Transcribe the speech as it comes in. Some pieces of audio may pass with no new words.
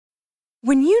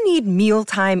When you need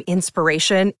mealtime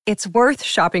inspiration, it's worth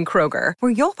shopping Kroger,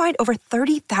 where you'll find over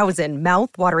 30,000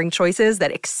 mouth-watering choices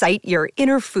that excite your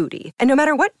inner foodie. And no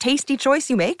matter what tasty choice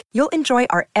you make, you'll enjoy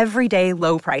our everyday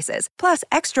low prices, plus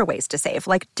extra ways to save,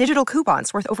 like digital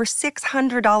coupons worth over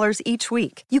 $600 each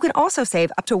week. You can also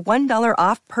save up to $1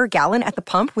 off per gallon at the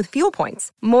pump with fuel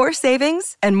points. More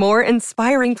savings and more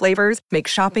inspiring flavors make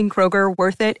shopping Kroger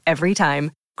worth it every time.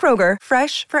 Kroger,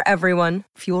 fresh for everyone.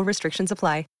 Fuel restrictions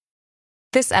apply.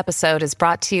 This episode is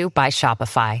brought to you by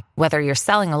Shopify. Whether you're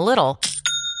selling a little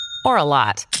or a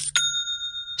lot,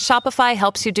 Shopify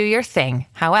helps you do your thing,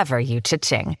 however you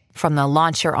cha-ching. From the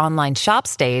launch your online shop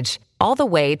stage, all the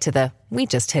way to the we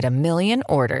just hit 1 million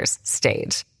orders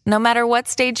stage. No matter what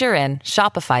stage you're in,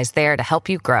 Shopify's there to help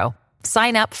you grow.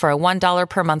 Sign up for a $1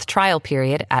 per month trial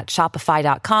period at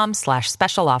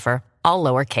shopify.com/special offer, all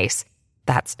lowercase.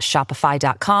 That's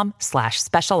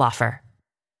shopify.com/special offer.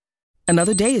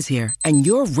 Another day is here, and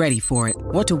you're ready for it.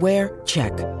 What to wear?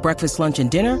 Check. Breakfast, lunch, and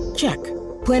dinner? Check.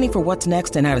 Planning for what's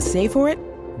next and how to save for it?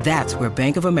 That's where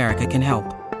Bank of America can help.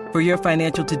 For your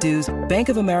financial to-dos, Bank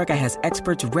of America has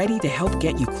experts ready to help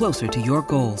get you closer to your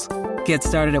goals. Get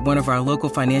started at one of our local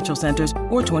financial centers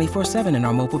or 24/7 in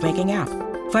our mobile banking app.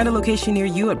 Find a location near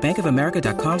you at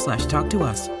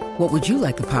bankofamerica.com/talktous. What would you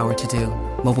like the power to do?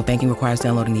 Mobile banking requires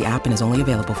downloading the app and is only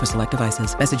available for select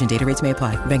devices. Message and data rates may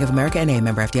apply. Bank of America N.A.,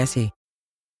 member FDIC.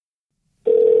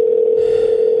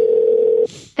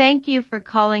 Thank you for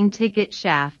calling Ticket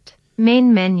Shaft.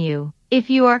 Main menu. If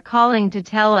you are calling to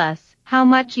tell us how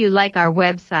much you like our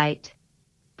website,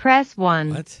 press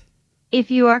 1. What? If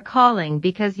you are calling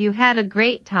because you had a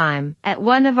great time at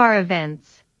one of our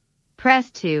events,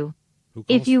 press 2.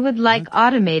 If you would like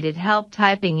automated help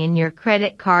typing in your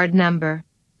credit card number,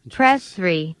 press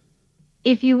 3.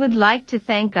 If you would like to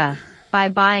thank us by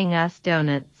buying us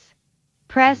donuts,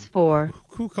 press 4.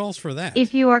 Who calls for that?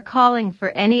 If you are calling for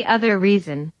any other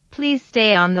reason, please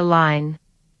stay on the line.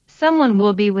 Someone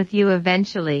will be with you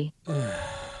eventually. Son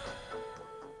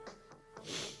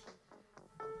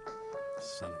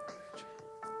of a bitch.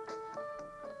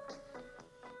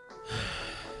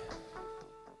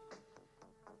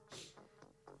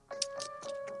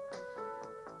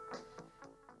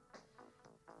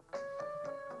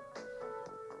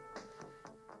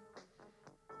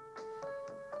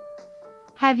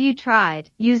 Have you tried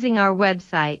using our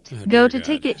website? Oh, Go dear to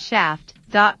God.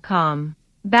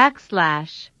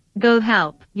 ticketshaft.com/go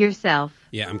help yourself.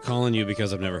 Yeah, I'm calling you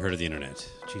because I've never heard of the internet.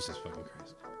 Jesus fucking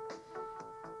Christ.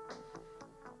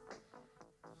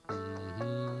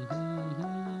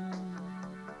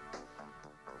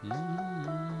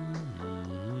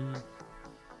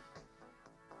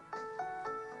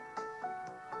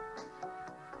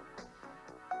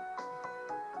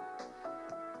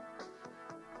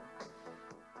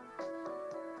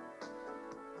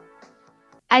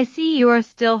 I see you are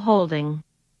still holding.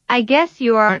 I guess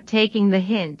you aren't taking the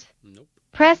hint. Nope.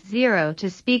 Press 0 to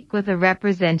speak with a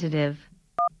representative.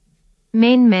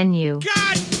 Main menu.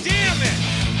 God damn it!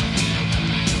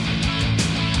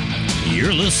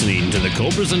 You're listening to the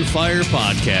Cobras and Fire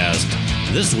podcast.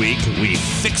 This week, we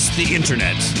fixed the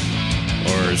internet.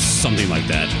 Or something like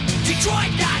that. Detroit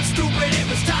not stupid, it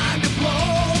was time to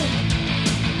blow.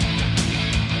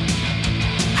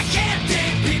 I can't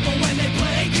take people when they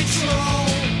play control.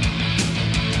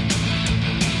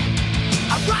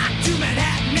 I rock to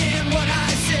Manhattan in what I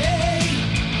say.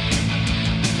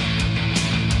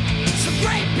 Some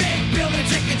great big buildings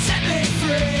that can set me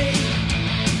free.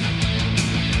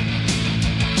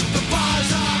 The bars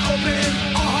are open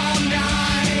all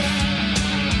night.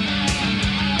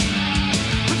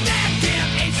 But that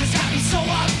damn ace has got me so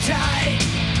uptight.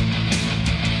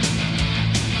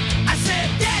 I said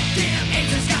that damn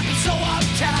ace has got me so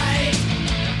uptight.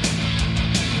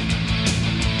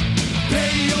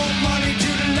 Pay your money to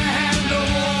the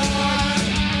landlord.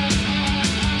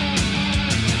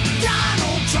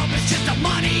 Donald Trump is just a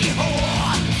money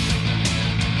whore.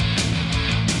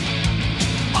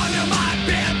 Under my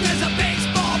bed there's a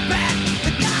baseball bat.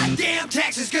 The goddamn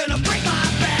tax is gonna break my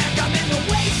back. I'm in the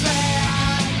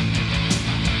wasteland.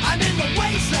 I'm in the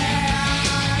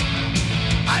wasteland.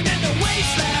 I'm in the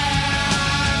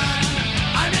wasteland.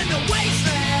 I'm in the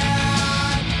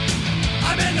wasteland.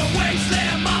 I'm in the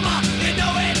wasteland, mama. You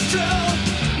know it's true.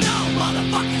 No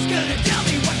motherfucker's gonna tell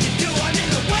me what to do. I'm in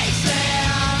the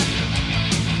wasteland.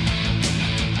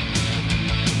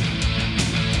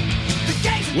 The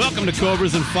gates- Welcome to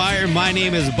Cobras and Fire. My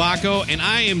name is Baco, and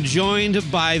I am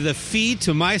joined by the fee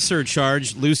to my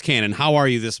surcharge, Loose Cannon. How are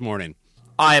you this morning?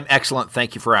 I am excellent.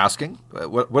 Thank you for asking.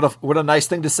 What a nice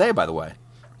thing to say, by the way.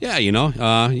 Yeah, you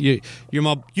know,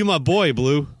 you're my boy,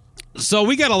 Blue. So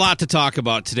we got a lot to talk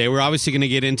about today. We're obviously going to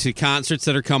get into concerts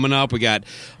that are coming up. We got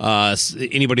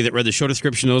anybody that read the show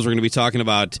description knows we're going to be talking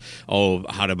about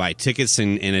how to buy tickets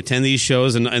and attend these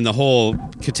shows and the whole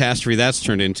catastrophe that's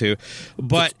turned into.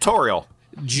 But Tutorial.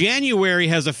 January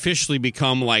has officially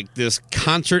become like this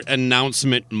concert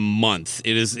announcement month.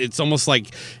 It's almost like,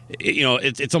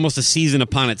 it's almost a season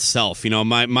upon itself.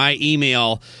 My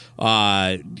email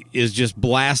is just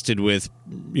blasted with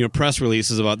press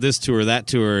releases about this tour, that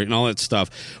tour, and all that stuff.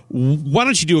 Why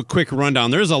don't you do a quick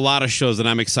rundown? There's a lot of shows that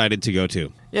I'm excited to go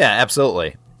to. Yeah,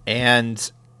 absolutely.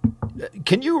 And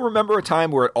can you remember a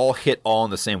time where it all hit all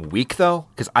in the same week though?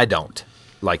 Because I don't.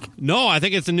 No, I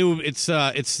think it's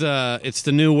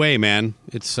the new way, man.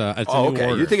 It's a new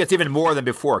order. You think it's even more than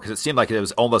before? Because it seemed like it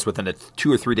was almost within a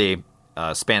 2 or 3 day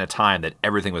span of time that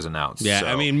everything was announced. Yeah, so.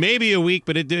 I mean maybe a week,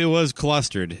 but it was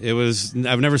clustered.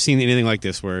 I've never seen anything like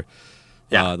this where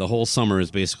the whole summer is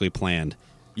basically planned.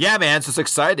 Yeah, man, it's just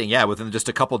exciting. Yeah, within just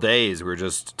a couple days, we were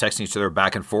just texting each other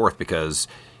back and forth because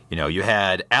you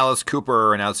had Alice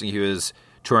Cooper announcing he was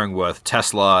touring with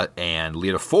Tesla and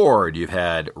Lita Ford. You've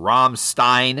had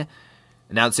Rammstein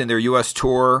announcing their U.S.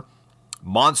 tour,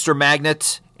 Monster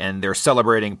Magnet, and they're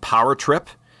celebrating Power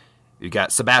Trip. You've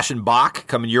got Sebastian Bach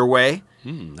coming your way.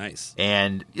 Nice.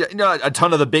 And a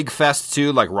ton of the big fests,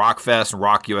 too, like Rockfest and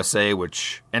Rock USA,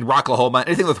 and Rocklahoma,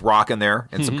 anything with rock in there,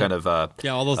 and some kind of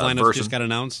all those lineups version. just got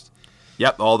announced.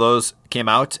 Yep, all those came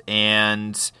out.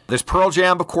 And there's Pearl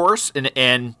Jam, of course, and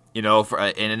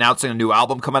announcing a new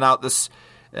album coming out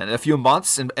in a few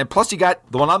months. And plus you got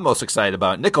the one I'm most excited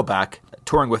about, Nickelback,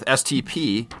 touring with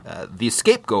STP, the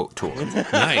Scapegoat Tour.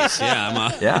 Nice,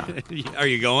 yeah. Yeah. Are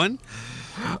you going?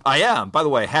 I am. By the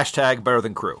way, hashtag better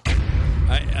than Crew.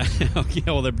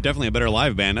 Well, they're definitely a better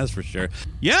live band, that's for sure.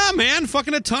 Yeah, man,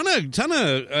 fucking a ton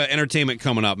of entertainment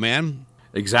coming up, man.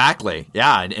 Exactly.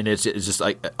 Yeah, and it's just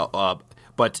like,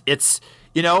 but it's,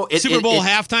 Super Bowl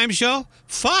halftime show?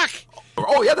 Fuck!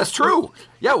 Oh, yeah, that's true.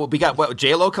 Yeah, well, we got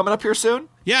J-Lo coming up here soon?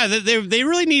 Yeah, they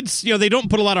really need, they don't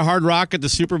put a lot of hard rock at the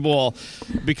Super Bowl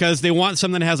because they want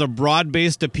something that has a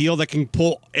broad-based appeal that can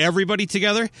pull everybody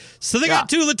together. So they got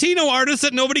 2 Latino artists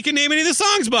that nobody can name any of the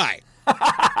songs by.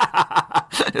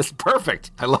 It's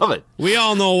perfect. I love it. We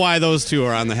all know why those 2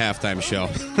 are on the halftime show.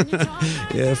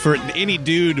 Yeah, for any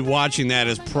dude watching that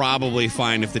is probably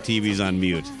fine if the TV's on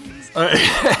mute.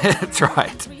 That's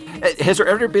right. Has there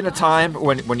ever been a time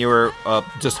when you were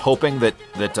just hoping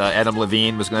that Adam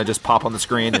Levine was going to just pop on the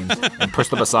screen and push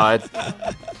them aside?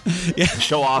 Yeah,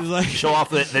 show off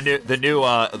the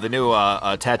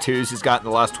new tattoos he's got in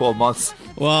the last 12 months.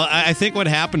 Well, I think what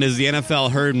happened is the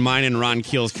NFL heard mine and Ron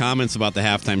Keel's comments about the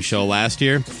halftime show last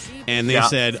year, and they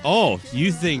said, "Oh,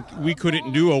 you think we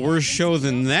couldn't do a worse show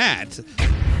than that?"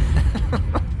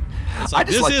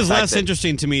 This is less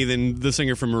interesting to me than the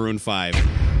singer from Maroon 5.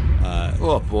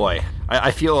 Oh boy,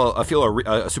 I feel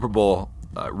a Super Bowl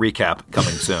recap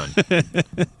coming soon.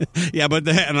 Yeah, but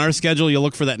on our schedule, you'll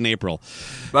look for that in April.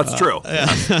 That's true.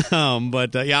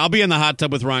 But I'll be in the hot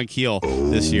tub with Ron Keel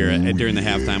this year during the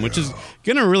halftime, which is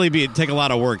going to really take a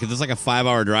lot of work. It's like a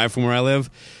 5-hour drive from where I live.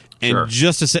 And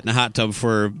just to sit in a hot tub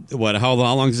for, how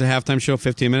long is the halftime show?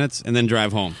 15 minutes? And then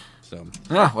drive home. So.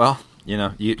 Well,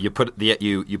 you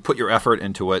put your effort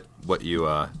into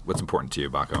what's important to you,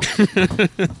 Baco.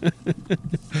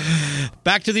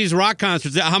 Back to these rock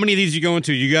concerts. How many of these you going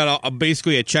to? You got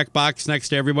basically a checkbox next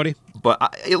to everybody? But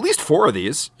at least 4 of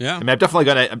these. Yeah. I mean, I'm definitely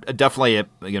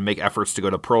gonna make efforts to go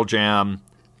to Pearl Jam,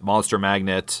 Monster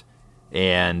Magnet,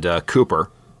 and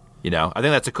Cooper. I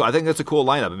think that's a cool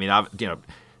lineup. I mean,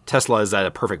 Tesla, is that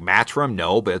a perfect match for him?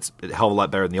 No, but it's a hell of a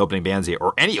lot better than the opening bands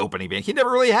or any opening band. He never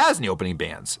really has any opening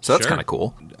bands, so that's kind of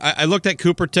cool. I looked at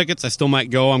Cooper tickets. I still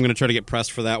might go. I'm going to try to get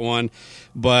pressed for that one.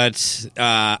 But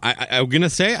I'm going to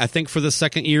say, I think for the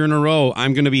second year in a row,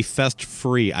 I'm going to be fest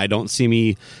free. I don't see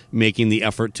me making the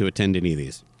effort to attend any of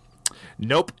these.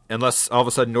 Nope, unless all of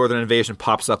a sudden Northern Invasion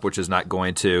pops up, which is not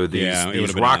going to. It would have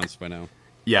been announced by now.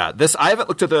 Yeah, I haven't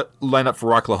looked at the lineup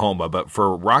for Rocklahoma, but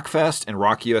for Rockfest and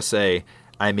Rock USA,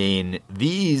 I mean,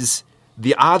 the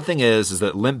odd thing is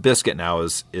that Limp Bizkit now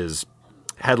is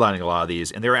headlining a lot of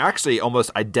these, and they're actually almost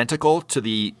identical to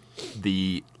the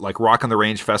Rock on the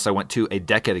Range fest I went to a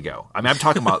decade ago. I mean, I'm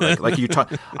talking about like you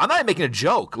talk. I'm not making a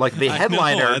joke. Like the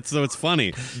headliner. So it's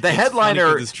funny. The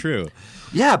headliner is true.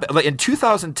 Yeah, but like in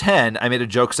 2010, I made a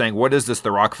joke saying, "What is this?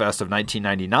 The Rock Fest of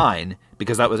 1999?"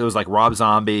 Because it was like Rob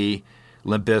Zombie,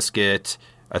 Limp Bizkit.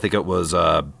 I think it was.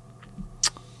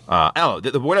 I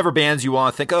don't know, whatever bands you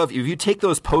want to think of, if you take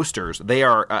those posters, they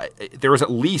are there was at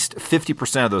least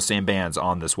 50% of those same bands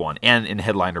on this one and in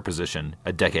headliner position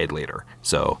a decade later.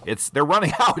 So they're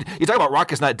running out. You talk about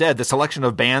Rock is Not Dead, the selection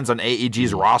of bands on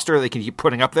AEG's roster they can keep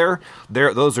putting up there,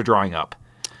 those are drawing up.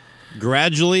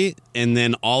 Gradually and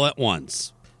then all at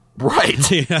once.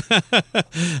 Right.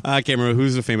 I can't remember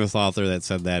who's the famous author that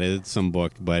said that. It's some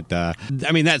book, but I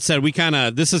mean, that said,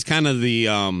 this is kind of the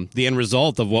end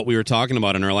result of what we were talking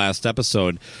about in our last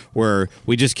episode, where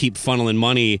we just keep funneling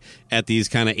money at these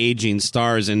kind of aging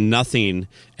stars and nothing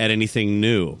at anything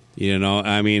new. You know,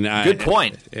 I mean, good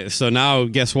point. So now,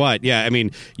 guess what? Yeah, I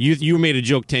mean, you made a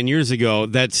joke 10 years ago.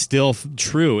 That's still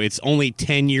true. It's only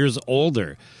 10 years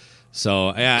older.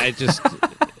 So yeah, it just.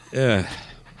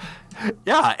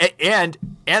 Yeah, and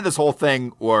this whole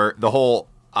thing, or the whole,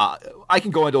 I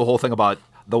can go into a whole thing about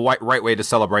the right way to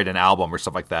celebrate an album or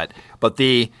stuff like that. But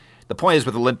the point is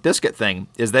with the Limp Bizkit thing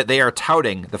is that they are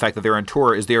touting the fact that they're on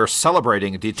tour is they are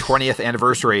celebrating the 20th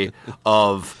anniversary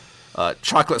of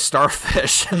chocolate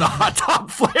starfish and the hot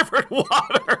dog flavored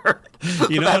water.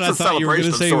 You know what I thought you were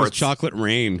going to say was chocolate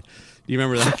rain. Do you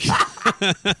remember that?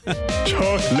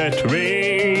 Chocolate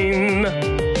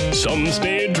rain. Some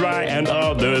stay dry and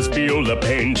others feel the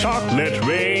pain. Chocolate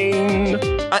rain.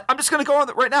 I'm just going to go on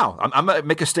right now. I'm going to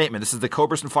make a statement. This is the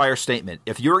Cobras and Fire statement.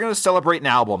 If you're going to celebrate an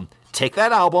album, take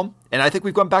that album, and I think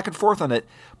we've gone back and forth on it,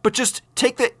 but just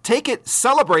take it,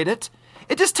 celebrate it,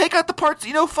 and just take out the parts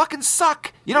fucking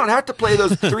suck. You don't have to play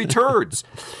those three turds.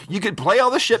 You can play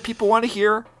all the shit people want to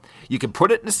hear. You can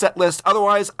put it in a set list.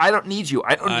 Otherwise, I don't need you.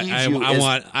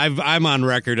 I'm on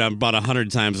record about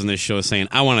 100 times on this show saying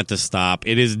I want it to stop.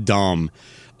 It is dumb.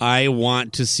 I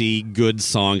want to see good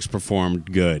songs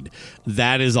performed good.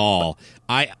 That is all.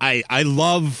 I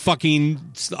love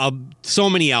fucking so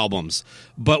many albums.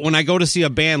 But when I go to see a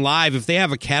band live, if they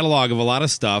have a catalog of a lot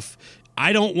of stuff,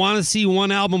 I don't want to see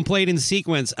one album played in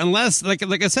sequence unless, like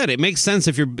I said, it makes sense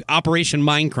if you're Operation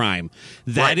Mindcrime.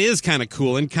 That is kind of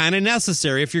cool and kind of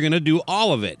necessary if you're going to do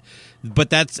all of it.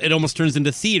 But it almost turns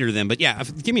into theater then. But yeah,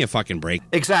 give me a fucking break.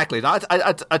 Exactly.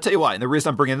 I tell you what, and the reason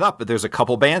I'm bringing it up, but there's a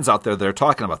couple bands out there that are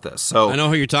talking about this. So I know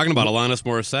who you're talking about, Alanis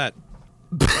Morissette.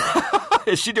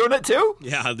 Is she doing it too?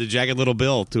 Yeah, the Jagged Little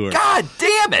Bill tour. God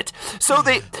damn it! So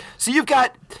you've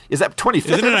got, is that 25th?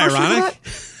 Isn't it ironic?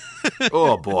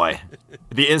 Oh boy,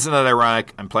 the isn't it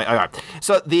ironic? I'm playing. All right.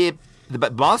 So the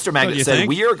Monster Magnet said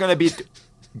we are going to be.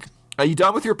 Are you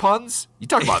done with your puns? You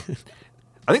talk about.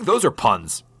 I think those are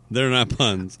puns. They're not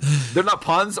puns. They're not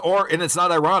puns, and it's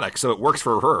not ironic, so it works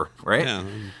for her, right?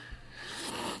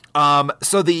 Yeah.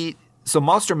 So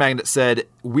Monster Magnet said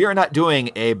we are not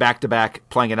doing a back-to-back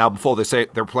playing an album full. They say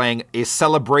they're playing a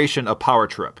celebration of Power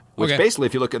Trip, which basically,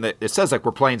 if you look in it says like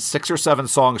we're playing 6 or 7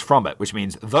 songs from it, which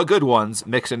means the good ones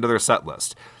mixed into their set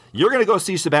list. You're going to go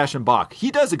see Sebastian Bach.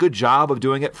 He does a good job of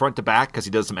doing it front to back because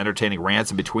he does some entertaining rants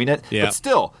in between it. Yeah. But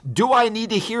still, do I need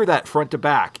to hear that front to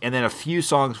back and then a few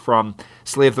songs from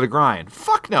Slave to the Grind?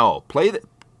 Fuck no.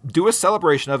 Do a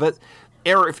celebration of it,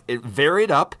 vary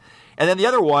it up, and then the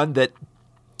other one that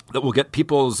will get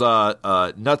people's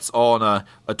nuts all in a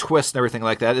twist and everything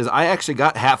like that is I actually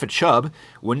got half a chub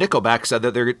when Nickelback said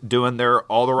that they're doing their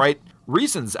All the Right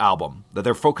Reasons album, that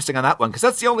they're focusing on that one because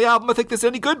that's the only album I think that's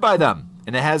any good by them,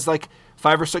 and it has like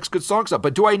 5 or 6 good songs up.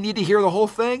 But do I need to hear the whole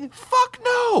thing? Fuck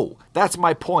no. That's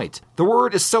my point. The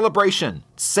word is celebration.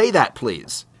 Say that,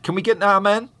 please. Can we get an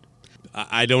amen?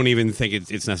 I don't even think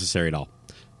it's necessary at all.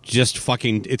 Just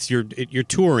fucking, you're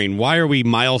touring. Why are we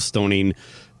milestoning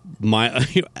my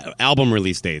album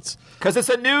release dates? Because it's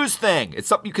a news thing. It's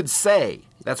something you can say.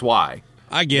 That's why.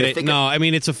 I get it. No, I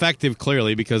mean, it's effective,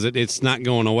 clearly, because it's not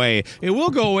going away. It will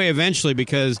go away eventually,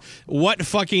 because what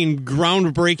fucking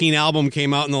groundbreaking album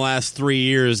came out in the last 3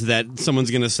 years that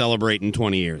someone's going to celebrate in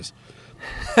 20 years?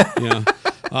 Yeah.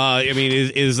 I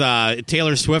mean, is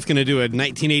Taylor Swift going to do a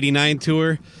 1989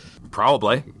 tour?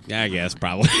 Probably. Yeah, I guess,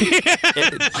 probably.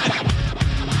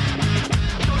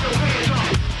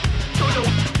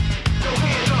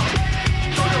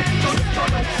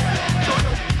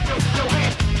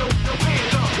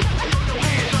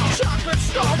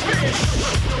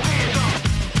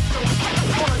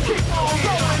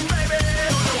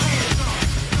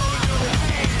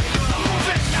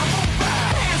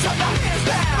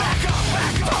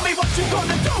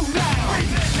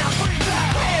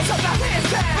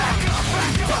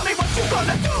 Tell me what you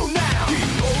gonna do now. Keep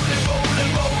holding on.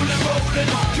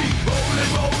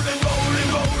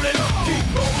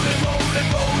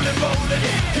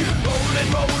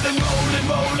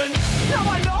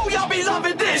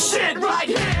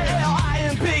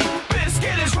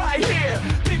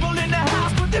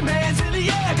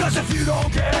 Cause if you don't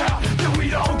care, then we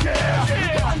don't care.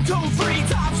 1, 2, 3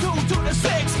 times 2 to the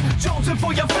 6. Jonesing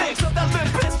for your fix of that Limp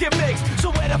Bizkit mix.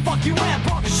 So where the fuck you at,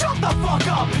 punk? Shut the fuck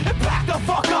up and back the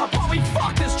fuck up while we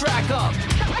fuck this track up.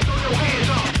 Throw your hands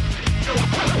up. Throw your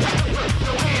hands up.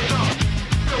 Throw your hands up.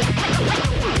 Throw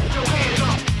your hands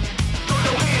up. Throw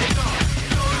your hands up.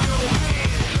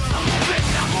 I'm moving,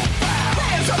 now move fast.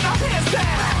 Hands up, now hands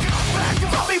down. Back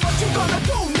up. Tell me what you gonna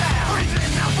do now. Breathe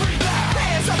in, now breathe out.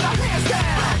 Hands up, now hands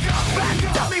down. Back up, back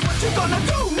up. Tell me what you gonna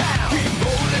do now. Keep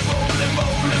rolling, rolling,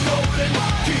 rolling, rolling.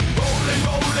 Keep rolling,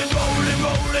 rolling, rolling,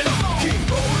 rolling. Keep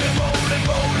rolling, rolling,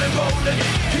 rolling, rolling.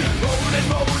 Keep rolling,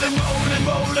 rolling, rolling,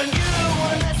 rolling. You don't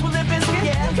wanna mess with Limp Bizkit?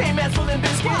 Yeah, you can't mess with Limp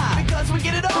Bizkit. Why? Because we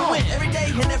get it on every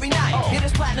day and every night. Hear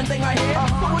this platinum thing right here?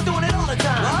 But we're doing it all the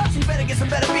time. So you better get some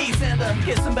better beats and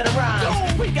get some better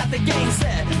rhymes. We got the game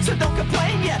set, so don't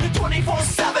complain yet.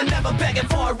 24/7, never begging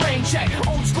for a rain check.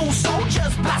 Old school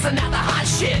soldiers passing out the hot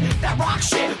shit. That rock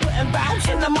shit, letting bounce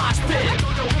in the mosh pit.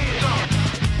 Throw your hands up.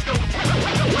 Throw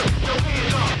your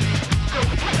hands up. Throw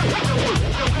your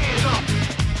hands up.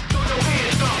 Throw your hands up. Throw your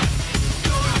hands up.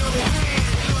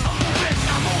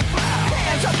 Now move fast.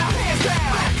 Hands up, now hands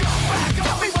down. Back up, back up.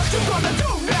 Tell me what you gonna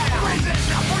do now. Breathe in,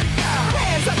 now breathe out.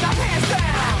 Hands up, now hands down.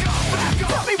 Back up, back up.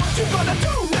 Tell me what you gonna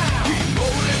do now. Keep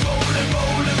rolling, rolling,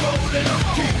 rolling, rolling.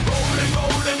 Keep rolling,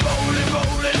 rolling, rolling,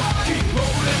 rolling. Keep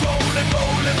rolling, rolling,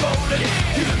 rolling, rolling.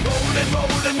 Keep rolling,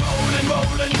 rolling, rolling,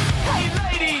 rolling. Hey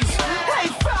ladies, hey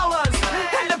fellas,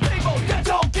 and the people that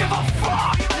don't give a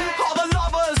fuck. All the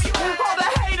lovers, all the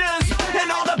haters,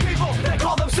 and all the people that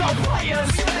call themselves players.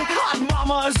 Hot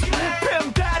mamas,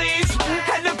 pimp daddies,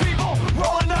 and the people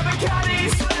rolling up in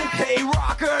caddies. Hey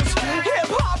rockers, hip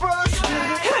hoppers,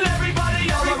 and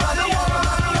everybody all around the world.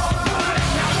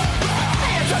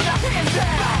 Hands up, now hands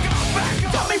down. Back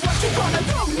up. Tell me what you gonna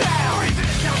do now. Breathe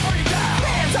in, now breathe out.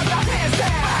 Hands up, now hands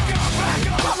down. Back up, back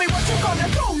up. Tell me what you gonna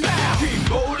do now. Keep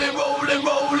rolling, rolling,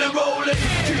 rolling, rolling.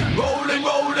 Keep rolling,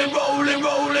 rolling, rolling,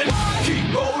 rolling. Keep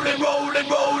rolling, rolling,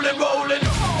 rolling, rolling.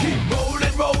 Keep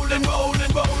rolling, rolling,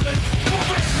 rolling, rolling.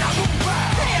 Move in, now move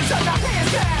back. Hands up, now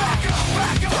hands down. Back up,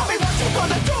 back up. Tell me what you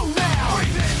gonna do now.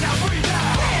 Breathe in, now breathe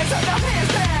out. Hands up, now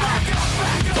hands down. Back up,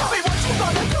 back up. Tell me what you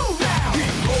gonna do now.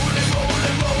 Keep rolling,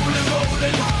 rolling, rolling,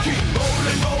 rolling. Keep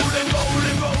rolling, rolling,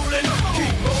 rolling, rolling.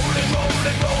 Keep rolling,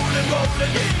 rolling, rolling,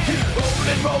 rolling. Keep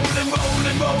rolling, rolling,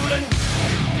 rolling, rolling.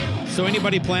 So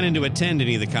anybody planning to attend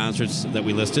any of the concerts that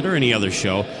we listed or any other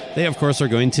show, they, of course, are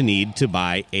going to need to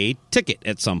buy a ticket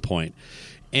at some point.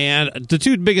 And the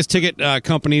two biggest ticket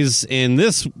companies in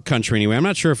this country, anyway, I'm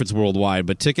not sure if it's worldwide,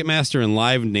 but Ticketmaster and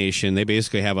Live Nation, they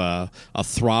basically have a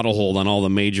throttle hold on all the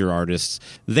major artists.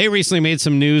 They recently made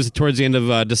some news towards the end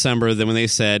of December that when they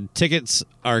said tickets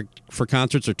for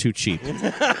concerts are too cheap.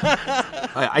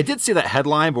 I did see that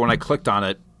headline, but when I clicked on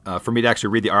it, for me to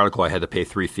actually read the article, I had to pay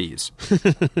 3 fees.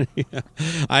 Yeah.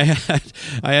 I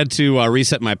had to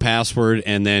reset my password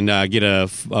and then get a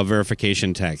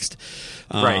verification text.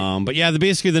 Right. But yeah,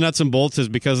 basically the nuts and bolts is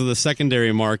because of the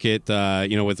secondary market,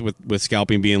 with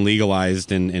scalping being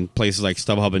legalized and places like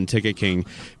StubHub and Ticket King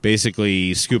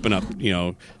basically scooping up,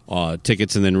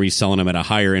 tickets and then reselling them at a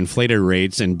higher inflated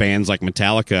rates, and bands like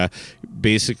Metallica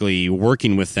basically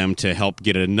working with them to help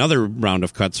get another round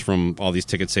of cuts from all these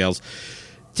ticket sales.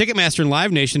 Ticketmaster and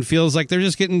Live Nation feels like they're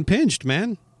just getting pinched,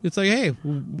 man. It's like, hey,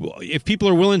 if people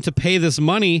are willing to pay this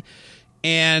money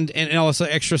and all this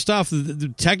extra stuff,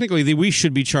 technically we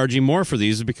should be charging more for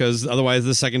these, because otherwise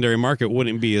the secondary market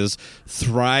wouldn't be as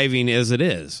thriving as it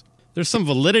is. There's some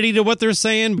validity to what they're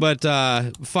saying, but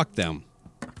fuck them.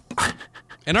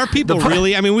 And our people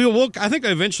really, I mean, I think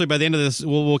eventually by the end of this,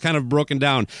 we'll kind of broken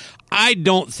down. I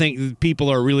don't think people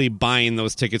are really buying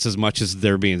those tickets as much as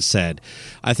they're being said.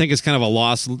 I think it's kind of a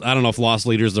loss. I don't know if lost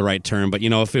leader is the right term, but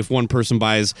if one person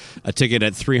buys a ticket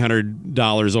at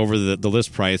 $300 over the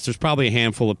list price, there's probably a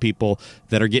handful of people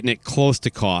that are getting it close to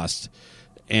cost,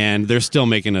 and they're still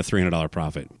making a $300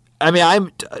 profit. I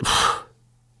mean,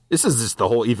 this is just the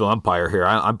whole evil empire here.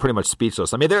 I'm pretty much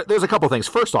speechless. I mean, there's a couple things.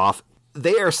 First off,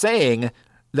 they are saying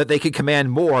that they could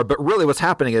command more, but really what's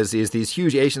happening is these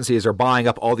huge agencies are buying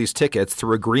up all these tickets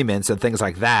through agreements and things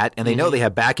like that, and they know they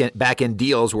have back-end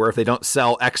deals where if they don't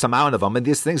sell X amount of them, and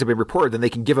these things have been reported, then they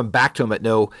can give them back to them at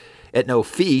no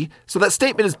fee. So that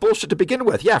statement is bullshit to begin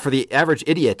with. Yeah, for the average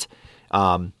idiot,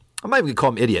 I'm not even going to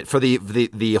call him idiot, for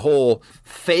the whole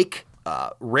fake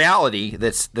reality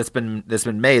that's been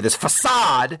made, this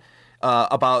facade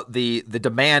about the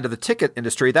demand of the ticket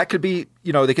industry, that could be,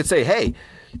 they could say, hey,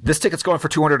 this ticket's going for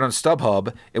 $200 on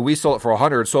StubHub, and we sold it for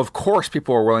 $100, so of course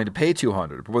people are willing to pay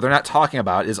 $200. But what they're not talking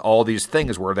about is all these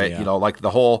things where they, like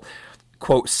the whole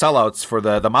quote sellouts for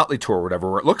the Motley Tour or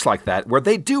whatever, where it looks like that, where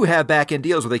they do have back-end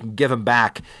deals where they can give him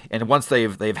back, and once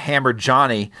they've hammered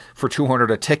Johnny for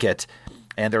 $200 a ticket,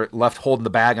 and they're left holding the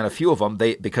bag on a few of them,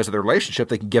 because of their relationship,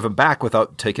 they can give him back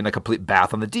without taking a complete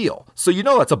bath on the deal. So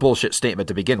that's a bullshit statement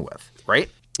to begin with, right?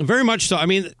 Very much so. I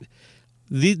mean,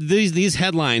 these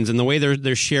headlines and the way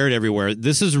they're shared everywhere,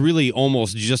 this is really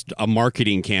almost just a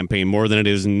marketing campaign more than it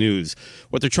is news.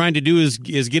 What they're trying to do is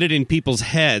get it in people's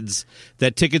heads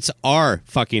that tickets are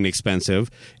fucking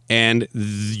expensive and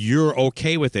you're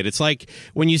okay with it. It's like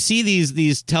when you see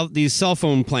these cell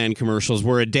phone plan commercials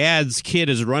where a dad's kid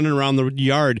is running around the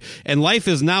yard and life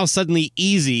is now suddenly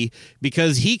easy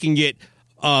because he can get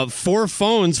 4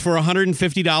 phones for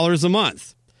 $150 a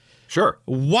month. Sure.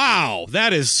 Wow,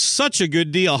 that is such a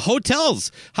good deal. Hotels.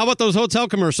 How about those hotel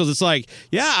commercials? It's like,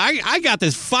 yeah, I got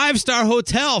this 5-star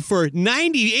hotel for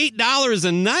 $98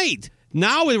 a night.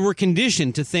 Now we're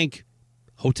conditioned to think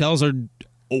hotels are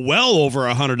well over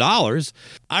 $100.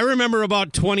 I remember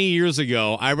about 20 years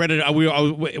ago, I read it.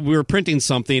 We were printing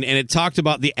something, and it talked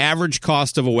about the average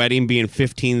cost of a wedding being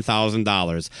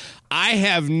 $15,000. I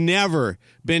have never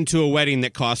been to a wedding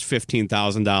that cost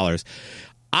 $15,000.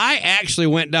 I actually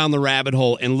went down the rabbit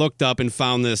hole and looked up and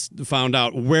found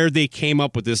out where they came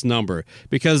up with this number,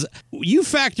 because you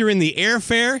factor in the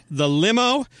airfare, the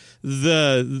limo,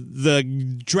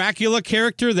 the Dracula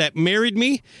character that married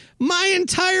me, my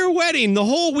entire wedding, the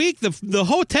whole week, the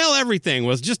hotel, everything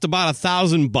was just about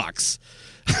 $1,000.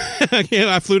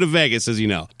 I flew to Vegas, as you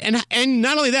know. And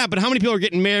not only that, but how many people are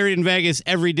getting married in Vegas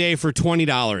every day for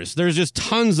 $20? There's just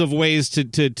tons of ways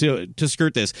to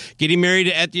skirt this. Getting married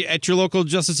at your local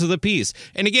justice of the peace.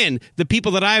 And again,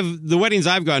 the weddings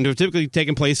I've gone to have typically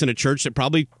taken place in a church that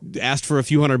probably asked for a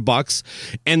few $100,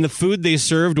 and the food they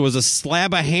served was a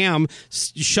slab of ham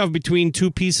shoved between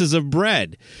 2 pieces of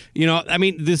bread. I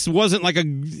mean, this wasn't like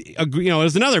it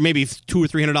was another maybe $200 or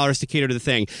 $300 to cater to the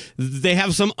thing. They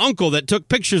have some uncle that took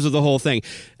pictures of the whole thing.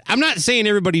 I'm not saying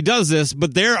everybody does this,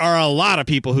 but there are a lot of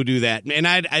people who do that. And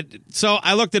so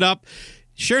I looked it up.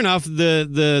 Sure enough,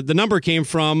 the number came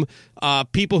from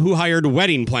people who hired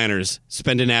wedding planners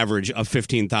spend an average of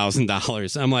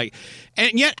 $15,000. I'm like,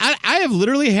 and yet I have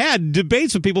literally had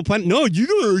debates with people planning. No, you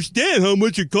don't understand how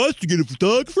much it costs to get a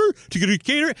photographer, to get a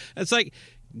caterer. It's like,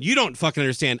 you don't fucking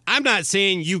understand. I'm not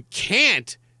saying you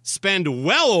can't spend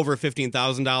well over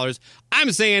 $15,000.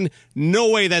 I'm saying no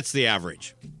way that's the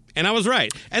average. And I was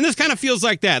right. And this kind of feels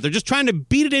like that. They're just trying to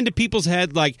beat it into people's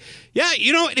head like, yeah,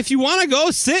 if you want to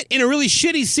go sit in a really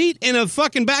shitty seat in a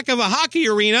fucking back of a hockey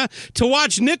arena to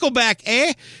watch Nickelback,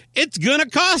 it's going to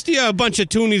cost you a bunch of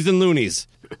toonies and loonies.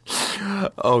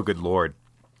 Oh, good Lord.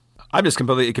 I'm just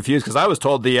completely confused because I was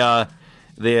told the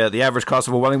average cost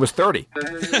of a wedding was $30.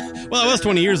 Well, it was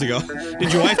 20 years ago.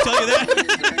 Did your wife tell you that?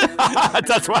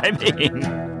 That's what I mean.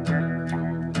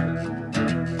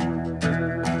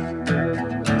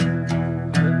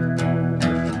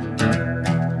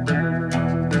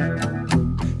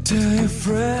 Tell your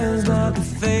friends not to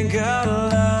think out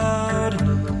loud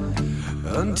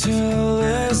until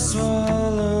they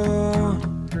swallow.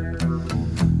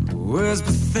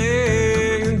 Whisper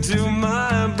things into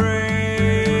my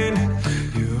brain.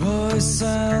 You always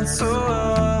sound so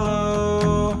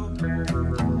hollow.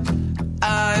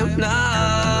 I am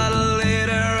not a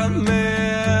leader of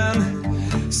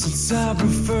men, since I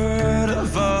prefer to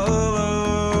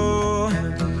follow.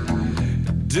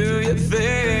 Do you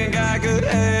think I could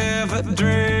ever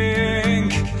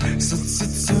drink, since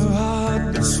it's so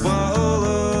hard to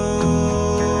swallow?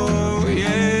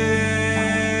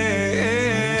 Yeah,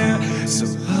 so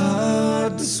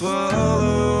hard to swallow.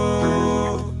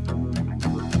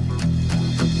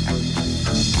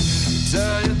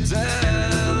 Turn your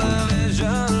television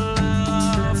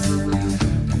off,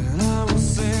 and I will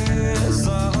sing a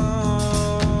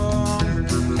song.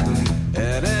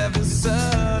 And if you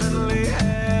suddenly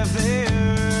have the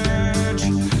urge,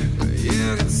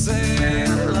 you can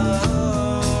sing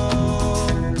along.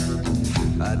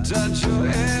 I touch your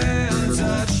hand,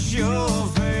 touch your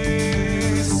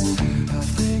face. I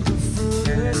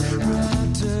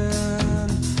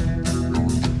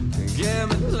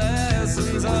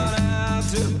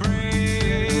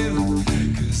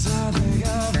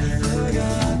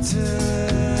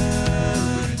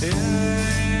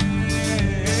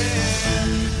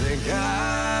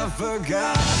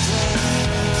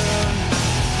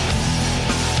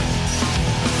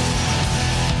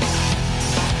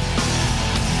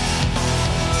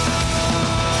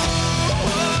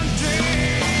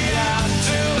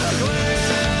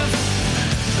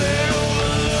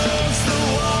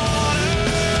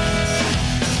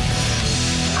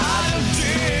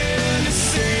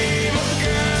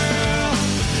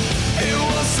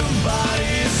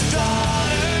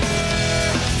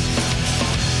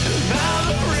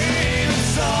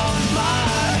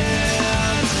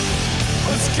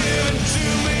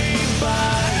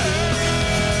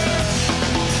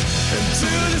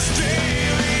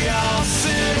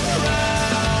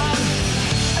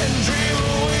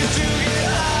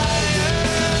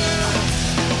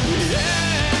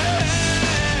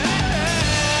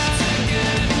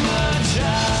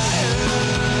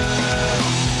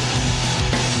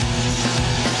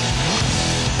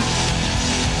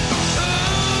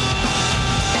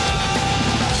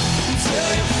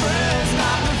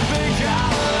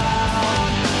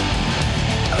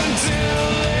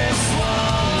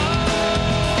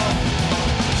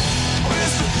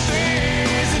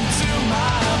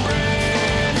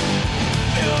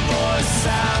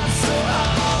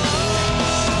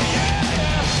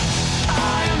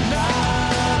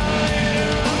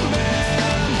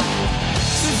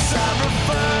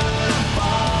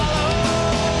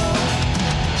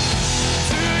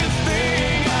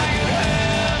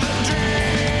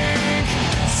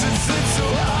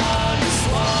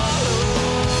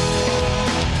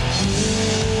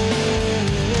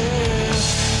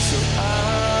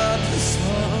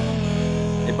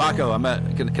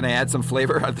Baco, can I add some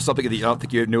flavor? Something that you don't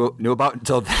think you knew about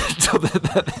until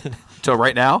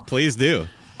right now? Please do.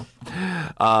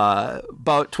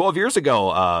 About 12 years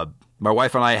ago, my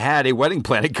wife and I had a wedding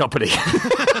planning company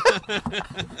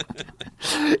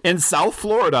in South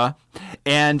Florida,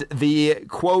 and the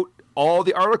quote, all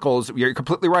the articles, you're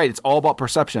completely right, it's all about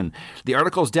perception. The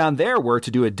articles down there were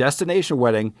to do a destination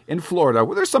wedding in Florida.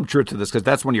 Well, there's some truth to this because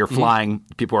that's when you're flying.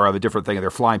 People are of a different thing. They're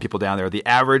flying people down there. The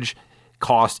average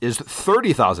cost is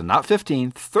 $30,000, not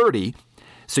 $15,000, $30,000.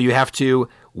 So you have to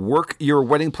work your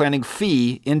wedding planning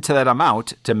fee into that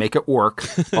amount to make it work,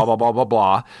 blah, blah, blah, blah,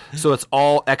 blah. So it's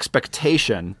all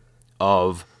expectation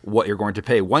of what you're going to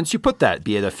pay. Once you put that,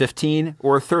 be it a 15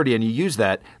 or a 30, and you use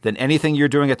that, then anything you're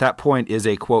doing at that point is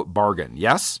a, quote, bargain.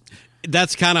 Yes?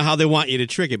 That's kind of how they want you to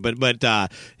trick it, but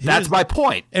that's my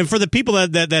point. And for the people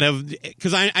that have,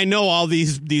 because I know all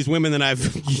these women that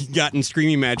I've gotten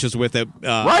screaming matches with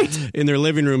right in their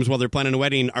living rooms while they're planning a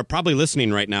wedding are probably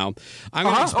listening right now.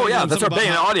 Oh yeah, that's our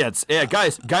banging audience. Yeah,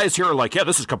 guys here are like, yeah,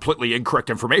 this is completely incorrect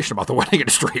information about the wedding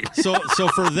industry. so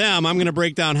for them, I'm going to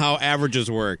break down how averages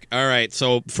work. All right,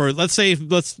 so let's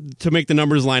to make the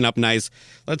numbers line up nice.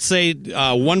 Let's say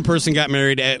one person got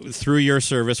married through your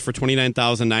service for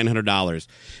 $29,900.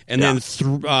 And then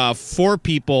 4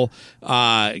 people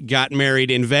got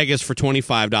married in Vegas for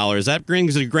 $25. That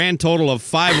brings a grand total of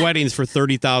 5 weddings for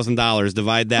 $30,000.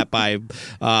 Divide that by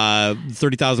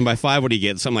 30,000 by 5. What do you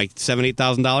get? Something like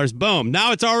 $7,000-$8,000. Boom!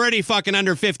 Now it's already fucking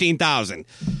under $15,000.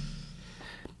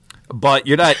 But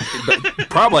you're not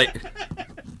probably.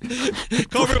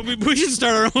 Cobra, we should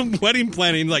start our own wedding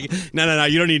planning. Like, no,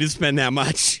 you don't need to spend that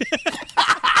much.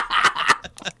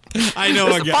 I know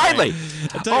a guy. Finally!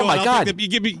 Oh my God! You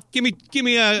give me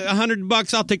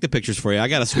 $100. I'll take the pictures for you. I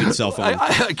got a sweet cell phone.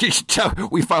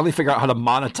 We finally figured out how to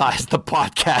monetize the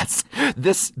podcast.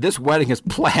 This wedding is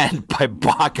planned by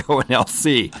Baco and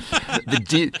LC.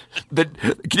 Can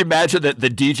you imagine the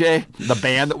DJ, the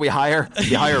band that we hire?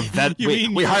 We hire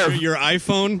your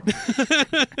iPhone?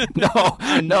 No.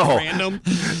 Random?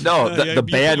 No, the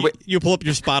band. You pull up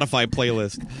your Spotify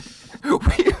playlist.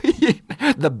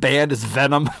 The band is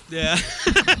Venom. Yeah.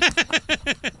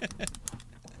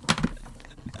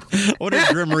 What if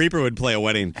Grim Reaper would play a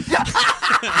wedding?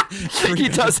 He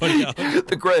does.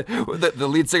 The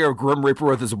lead singer of Grim Reaper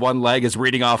with his one leg is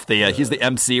reading off the. He's the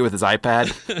MC with his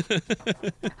iPad.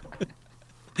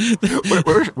 We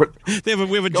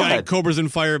have a giant Cobras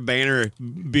and Fire banner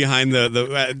behind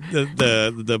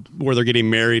the where they're getting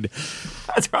married.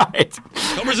 That's right.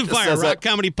 Cobras and Fire, rock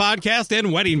comedy podcast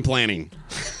and wedding planning.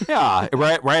 Yeah,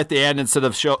 right at the end, instead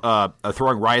of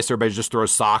throwing rice, everybody just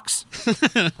throws socks.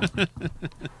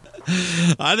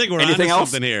 I think we're onto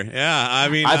something here. Yeah, I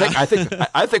mean,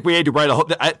 I think we need to write a whole.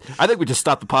 I think we just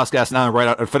stop the podcast now and write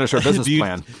out and finish our business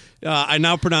plan. I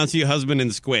now pronounce you husband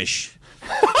and squish.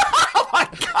 Oh my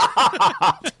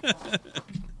God!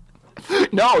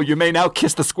 No, you may now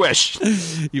kiss the squish.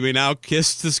 You may now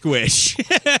kiss the squish.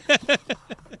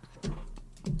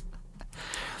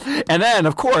 And then,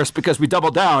 of course, because we double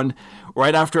down,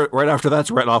 right after that's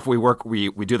written off, we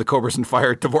do the Cobras and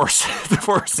Fire divorce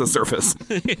service.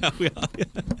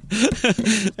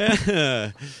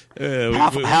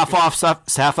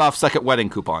 Half off second wedding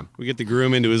coupon. We get the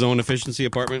groom into his own efficiency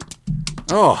apartment.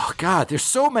 Oh God, there's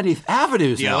so many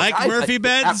avenues. Do you like Murphy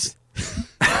beds?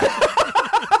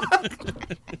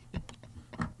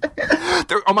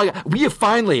 Oh my God, we have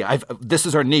finally. This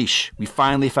is our niche. We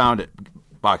finally found it,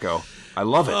 Baco. I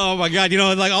love it. Oh my God,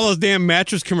 like all those damn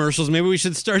mattress commercials. Maybe we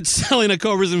should start selling a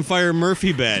Cobras and Fire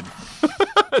Murphy bed.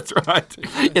 That's right.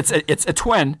 It's a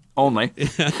twin only.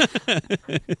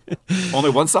 Only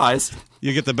one size.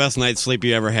 You get the best night's sleep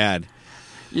you ever had.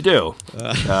 You do.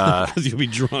 Because you'll be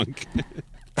drunk.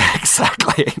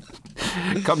 Exactly.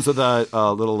 It comes with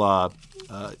a little.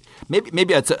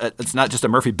 Maybe it's not just a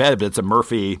Murphy bed, but it's a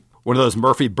Murphy, one of those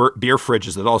Murphy beer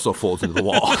fridges that also folds into the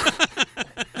wall.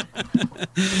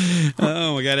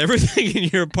 Oh my God! Everything in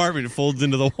your apartment folds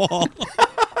into the wall.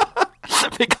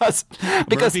 because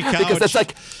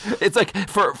it's like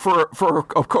for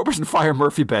a Cobras and Fire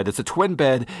Murphy bed, it's a twin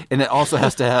bed, and it also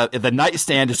has to have the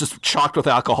nightstand is just chocked with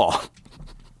alcohol.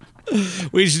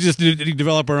 We should just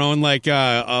develop our own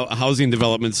a housing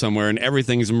development somewhere, and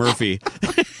everything's Murphy.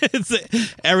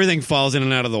 Everything falls in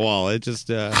and out of the wall. It just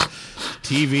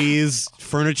TVs,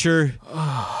 furniture.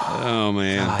 Oh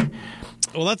man. God.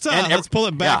 Well, let's pull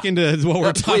it back into what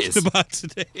we're talking about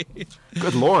today.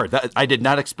 Good Lord. I did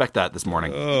not expect that this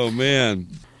morning. Oh, man.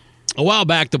 A while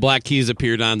back, the Black Keys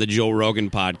appeared on the Joe Rogan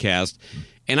podcast,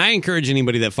 And I encourage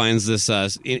anybody that finds this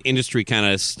industry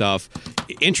kind of stuff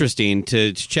interesting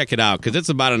to check it out, because it's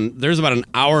there's about an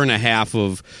hour and a half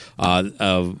of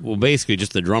basically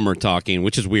just the drummer talking,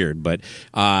 which is weird, but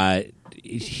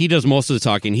he does most of the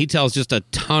talking. He tells just a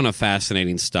ton of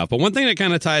fascinating stuff. But one thing that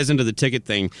kind of ties into the ticket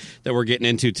thing that we're getting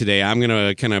into today, I'm going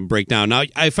to kind of break down. Now,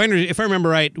 if I remember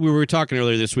right, we were talking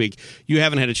earlier this week. You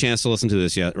haven't had a chance to listen to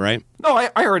this yet, right? No,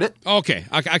 I heard it. Okay.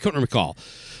 I couldn't recall.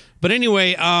 But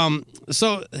anyway,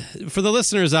 so for the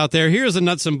listeners out there, here's the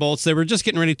nuts and bolts. They were just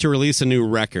getting ready to release a new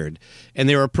record, and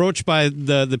they were approached by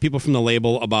the people from the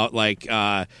label about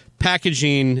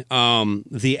packaging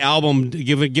the album,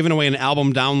 giving away an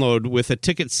album download with a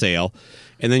ticket sale,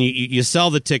 and then you sell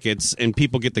the tickets, and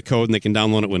people get the code and they can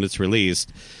download it when it's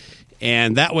released.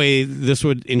 And that way, this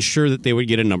would ensure that they would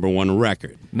get a number one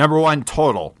record. Number one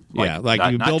total.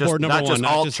 Billboard number one.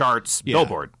 Not just charts, yeah,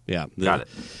 Billboard. Yeah. Got it.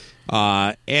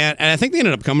 And I think they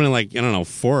ended up coming in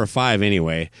 4 or 5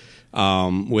 anyway,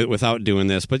 without doing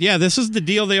this. But yeah, this is the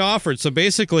deal they offered. So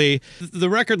basically, the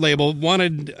record label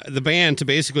wanted the band to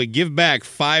basically give back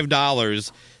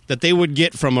 $5 that they would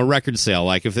get from a record sale.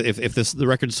 Like if the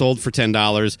record sold for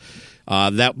 $10,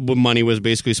 that money was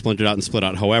basically splintered out and split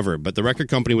out. However, but the record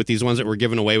company with these ones that were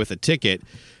given away with a ticket,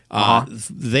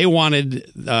 they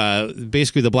wanted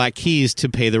basically the Black Keys to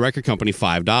pay the record company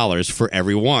 $5 for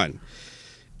every one.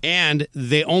 And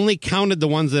they only counted the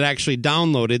ones that actually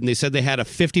downloaded, and they said they had a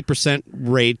 50%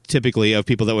 rate typically of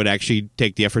people that would actually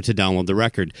take the effort to download the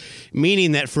record,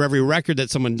 meaning that for every record that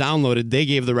someone downloaded, they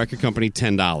gave the record company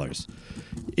 $10.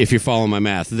 If you're following my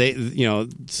math,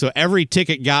 so every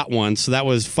ticket got one, so that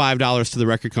was $5 to the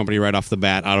record company right off the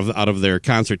bat out of their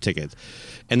concert tickets.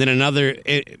 And then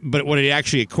but what it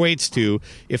actually equates to,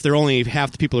 if they're only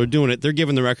half the people are doing it, they're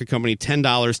giving the record company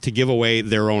 $10 to give away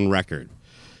their own record.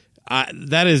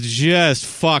 That is just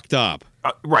fucked up.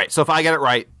 Right. So if I get it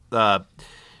right,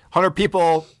 100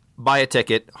 people buy a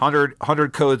ticket,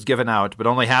 100 codes given out, but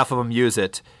only half of them use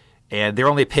it, and they're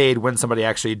only paid when somebody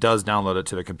actually does download it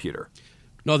to their computer.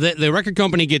 No, the record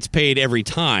company gets paid every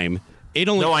time. It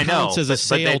only counts as a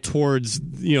sale towards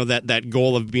that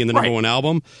goal of being the number one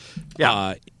album.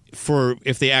 Yeah. For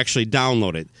if they actually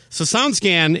download it. So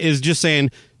SoundScan is just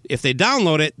saying if they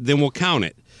download it, then we'll count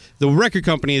it. The record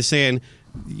company is saying,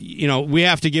 we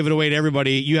have to give it away to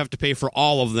everybody. You have to pay for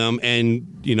all of them,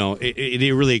 and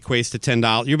it really equates to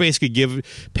 $10. You're basically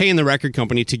paying the record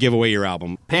company to give away your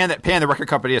album. Paying the record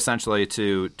company essentially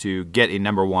to get a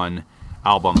number one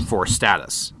album for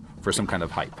status, for some kind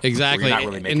of hype. Exactly.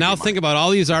 Really, and now think about all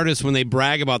these artists when they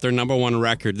brag about their number one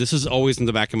record. This is always in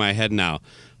the back of my head now.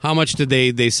 How much did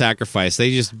they sacrifice?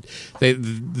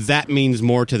 That means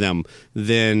more to them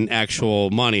than actual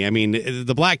money. I mean,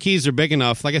 the Black Keys are big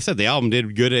enough. Like I said, the album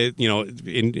did good at,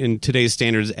 in today's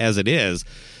standards as it is.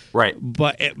 Right.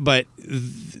 But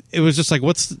it was just like,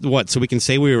 so we can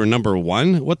say we were number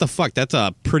one? What the fuck? That's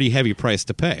a pretty heavy price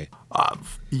to pay.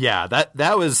 Yeah,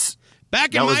 that was...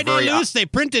 Back in my day, Luce, they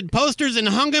printed posters and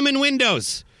hung them in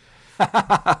windows.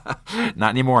 Not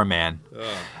anymore, man.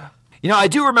 I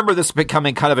do remember this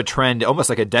becoming kind of a trend almost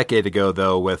like a decade ago,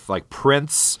 though, with like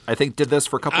Prince, I think, did this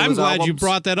for a couple of his albums. I'm glad you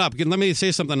brought that up. Let me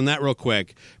say something on that real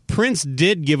quick. Prince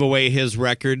did give away his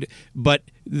record, but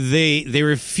they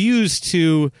refused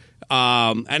to...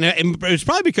 and it was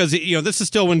probably because, this is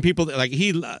still when people...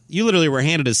 you literally were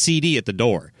handed a CD at the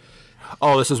door.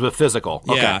 Oh, this is with physical.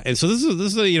 Okay. Yeah, and so this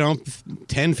is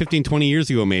 10, 15, 20 years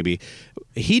ago maybe.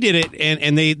 He did it,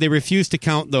 and they refused to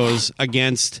count those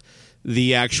against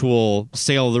the actual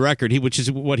sale of the record, which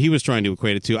is what he was trying to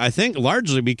equate it to. I think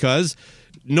largely because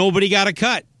nobody got a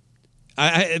cut.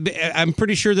 I'm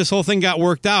pretty sure this whole thing got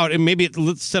worked out, and maybe it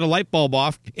set a light bulb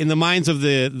off in the minds of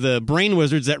the brain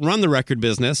wizards that run the record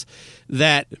business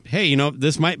that, hey,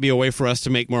 this might be a way for us to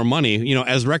make more money,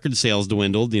 as record sales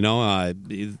dwindled,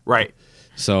 Right.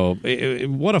 So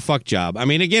what a fuck job. I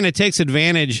mean, again, it takes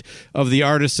advantage of the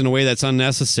artist in a way that's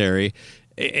unnecessary.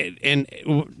 And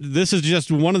this is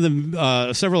just one of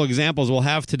the several examples we'll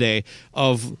have today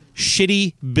of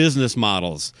shitty business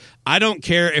models. I don't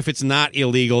care if it's not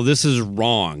illegal. This is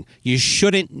wrong. You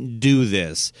shouldn't do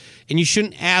this. And you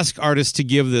shouldn't ask artists to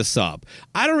give this up.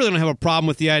 I don't have a problem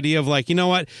with the idea of like, you know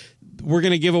what? We're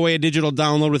going to give away a digital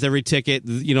download with every ticket.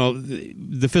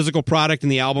 The physical product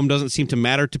and the album doesn't seem to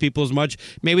matter to people as much.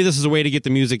 Maybe this is a way to get the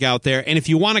music out there. And if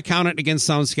you want to count it against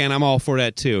SoundScan, I'm all for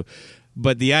that too.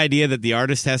 But the idea that the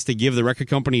artist has to give the record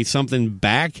company something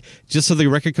back just so the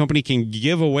record company can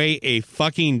give away a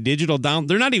fucking digital down...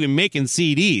 They're not even making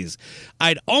CDs.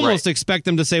 I'd almost expect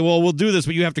them to say, well, we'll do this,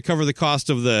 but you have to cover the cost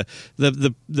of the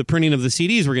printing of the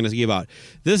CDs we're going to give out.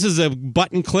 This is a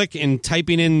button click and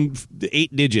typing in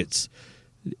 8 digits.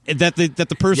 that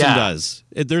the person Yeah. does.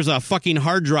 There's a fucking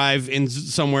hard drive in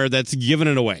somewhere that's giving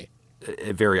it away.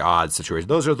 A very odd situation.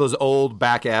 Those are those old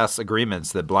back-ass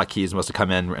agreements that Black Keys must have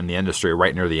come in the industry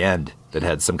right near the end that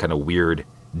had some kind of weird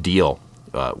deal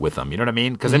with them. You know what I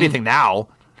mean? Because anything now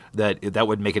that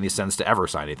would make any sense to ever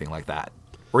sign anything like that,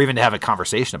 or even to have a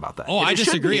conversation about that. Oh, I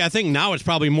disagree. I think now it's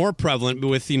probably more prevalent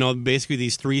with, basically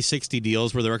these 360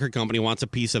 deals where the record company wants a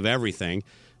piece of everything,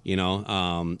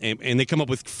 and they come up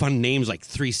with fun names like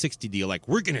 360 deal, like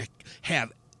we're going to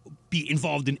be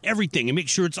involved in everything and make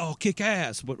sure it's all kick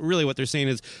ass. But really what they're saying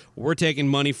is we're taking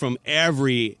money from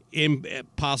every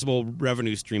possible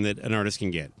revenue stream that an artist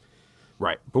can get.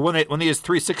 Right. But when these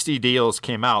 360 deals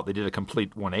came out, they did a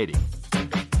complete 180.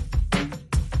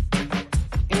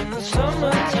 In the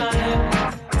summertime,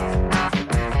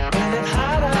 when it's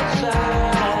hot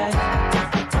outside,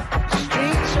 the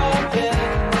streets are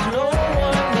bare, there's no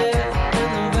one there, and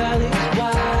the valley's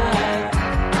wide.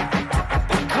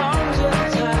 There comes a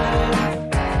time,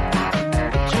 the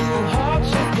two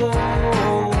hearts will go,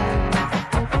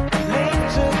 live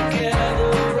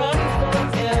together, run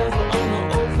forever on the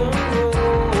open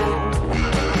road.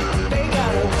 They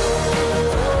gotta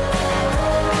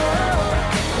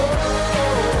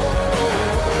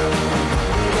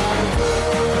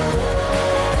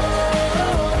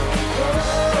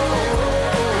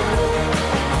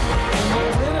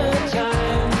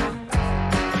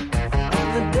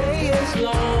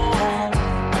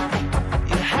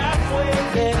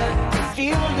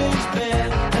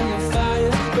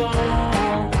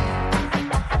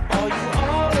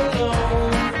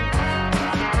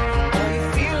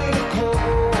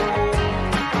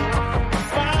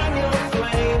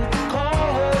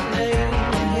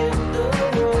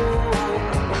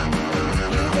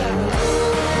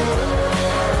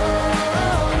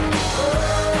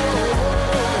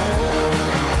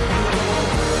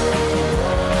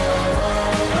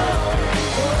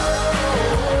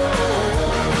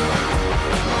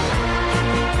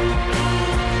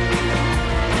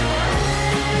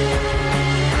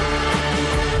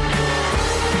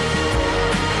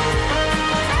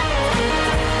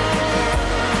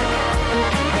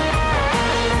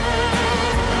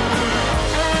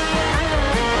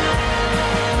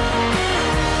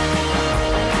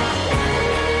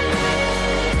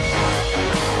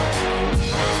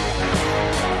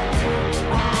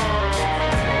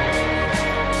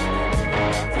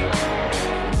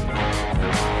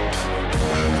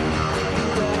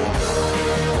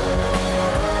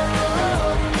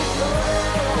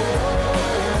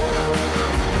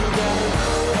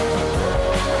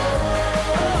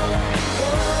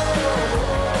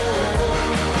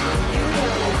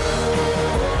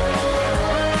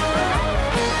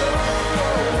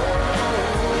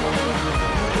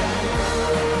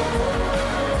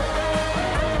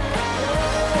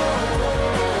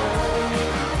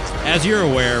As you're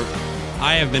aware,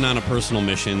 I have been on a personal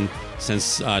mission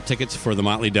since tickets for the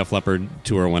Motley Def Leppard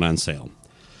tour went on sale.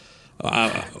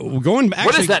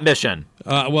 What is that mission?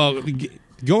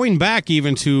 Going back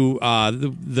even to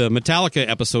the Metallica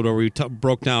episode where we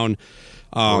broke down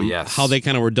how they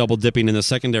kind of were double dipping in the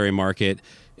secondary market,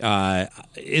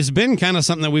 it's been kind of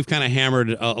something that we've kind of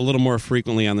hammered a little more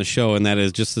frequently on the show, and that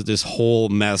is just this whole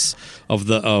mess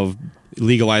of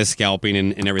legalized scalping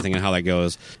and everything and how that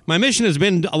goes. My mission has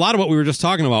been a lot of what we were just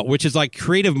talking about, which is like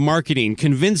creative marketing,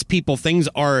 convince people things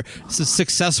are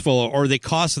successful or they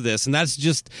cost this. And that's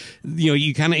just,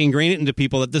 you kind of ingrain it into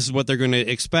people that this is what they're going to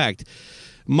expect.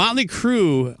 Motley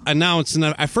Crue announced, and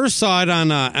I first saw it on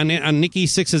Nikki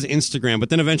Sixx's Instagram, but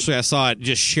then eventually I saw it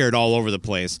just shared all over the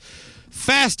place.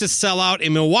 Fastest sellout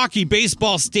in Milwaukee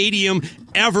baseball stadium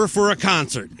ever for a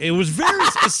concert. It was very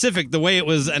specific the way it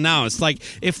was announced. Like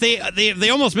if they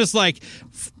almost missed like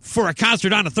for a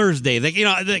concert on a Thursday.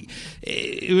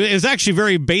 It was actually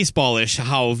very baseball-ish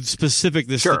how specific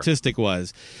this statistic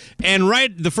was. And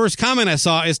the first comment I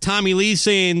saw is Tommy Lee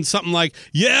saying something like,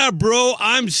 "Yeah, bro,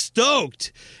 I'm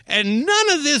stoked," and none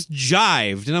of this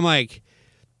jived. And I'm like,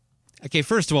 okay,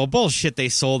 first of all, bullshit, they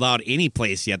sold out any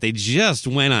place yet. They just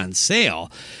went on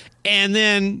sale. And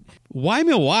then, why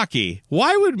Milwaukee?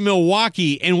 Why would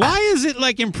Milwaukee? And why is it,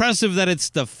 impressive that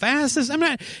it's the fastest?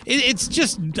 It's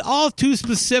just all too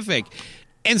specific.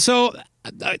 And so,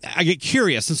 I get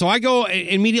curious. And so I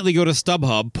immediately go to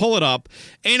StubHub, pull it up,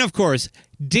 and of course,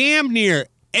 damn near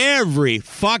every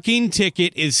fucking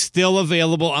ticket is still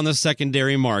available on the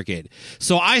secondary market.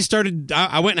 So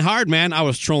I went hard, man. I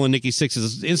was trolling Nikki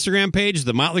Sixx's Instagram page,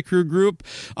 the Motley Crue group,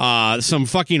 some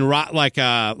fucking like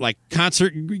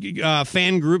concert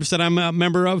fan groups that I'm a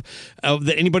member of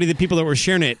the people that were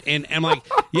sharing it. And I'm like,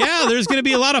 yeah, there's going to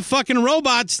be a lot of fucking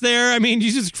robots there. I mean,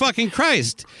 Jesus fucking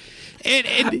Christ.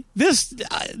 And this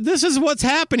is what's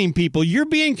happening, people. You're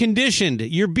being conditioned.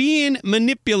 You're being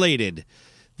manipulated.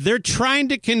 They're trying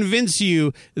to convince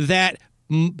you that,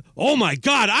 oh my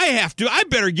God, I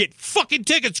better get fucking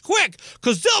tickets quick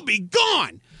because they'll be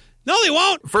gone. No, they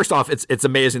won't. First off, it's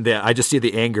amazing that I just see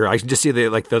the anger. I can just see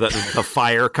the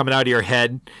fire coming out of your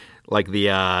head, like the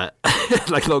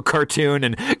like little cartoon,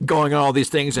 and going on all these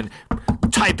things and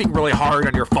typing really hard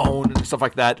on your phone and stuff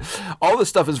like that. All this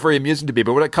stuff is very amusing to me.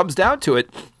 But when it comes down to it,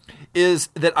 is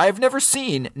that I've never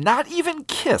seen, not even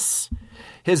Kiss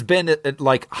has been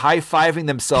like high-fiving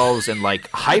themselves and like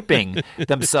hyping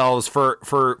themselves for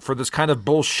this kind of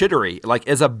bullshittery, like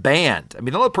as a band. I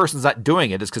mean, the only person's not doing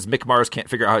it is because Mick Mars can't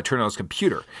figure out how to turn on his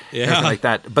computer. Yeah. Like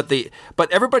that.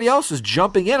 But everybody else is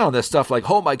jumping in on this stuff like,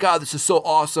 oh my God, this is so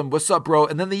awesome. What's up, bro?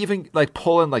 And then they even like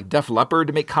pull in like Def Leppard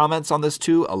to make comments on this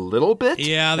too a little bit.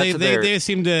 Yeah, they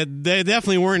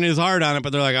definitely weren't as hard on it,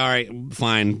 but they're like, all right,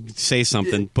 fine, say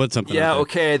something, put something. Yeah, out there.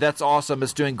 Okay, that's awesome.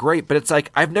 It's doing great. But it's like,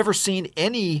 I've never seen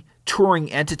any touring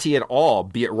entity at all,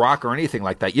 be it rock or anything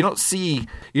like that. You don't see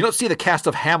the cast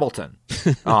of Hamilton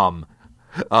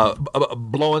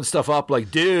blowing stuff up like,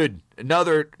 dude,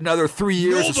 another 3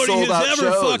 years of sold out shows. Nobody has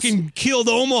ever fucking killed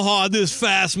Omaha this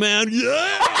fast, man.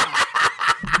 Yeah.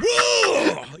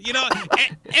 Woo! You know,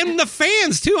 and the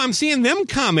fans too. I'm seeing them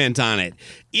comment on it.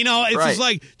 You know, it's just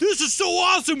like, this is so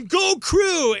awesome. Go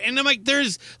Crew. And I'm like,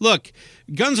 look,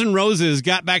 Guns N' Roses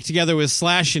got back together with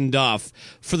Slash and Duff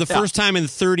for the first time in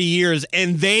 30 years,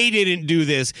 and they didn't do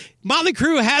this. Motley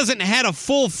Crue hasn't had a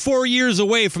full 4 years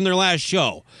away from their last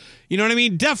show. You know what I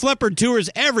mean? Def Leppard tours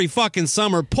every fucking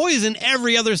summer. Poison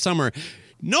every other summer.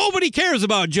 Nobody cares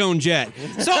about Joan Jett.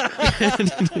 So,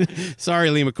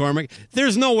 sorry, Lee McCormick.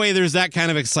 There's no way there's that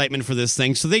kind of excitement for this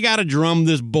thing. So they got to drum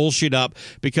this bullshit up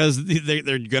because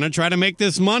they're going to try to make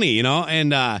this money, you know?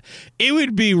 And it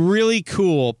would be really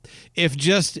cool if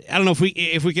I don't know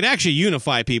if we could actually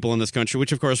unify people in this country,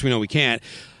 which of course we know we can't.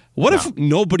 What if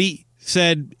nobody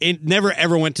said it never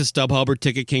ever went to StubHub or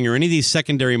Ticket King or any of these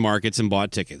secondary markets and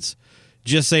bought tickets?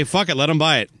 Just say, fuck it, let them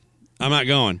buy it. I'm not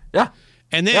going. Yeah.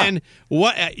 And then,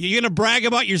 what? You're going to brag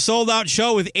about your sold-out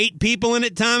show with 8 people in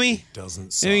it, Tommy?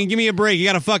 Doesn't suck. I mean, give me a break. You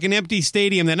got a fucking empty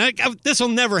stadium then. This will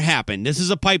never happen. This is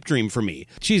a pipe dream for me.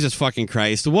 Jesus fucking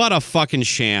Christ. What a fucking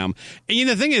sham. And you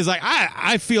know, the thing is, like,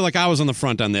 I feel like I was on the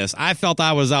front on this. I felt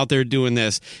I was out there doing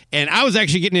this. And I was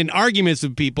actually getting in arguments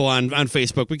with people on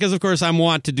Facebook because, of course, I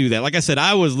want to do that. Like I said,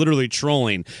 I was literally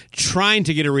trolling, trying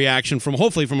to get a reaction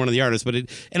hopefully from one of the artists, but it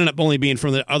ended up only being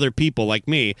from the other people like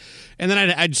me. And then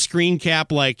I'd screen cap,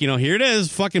 like, you know, here it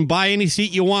is, fucking buy any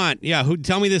seat you want. Yeah,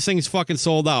 tell me this thing's fucking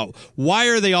sold out. Why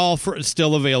are they all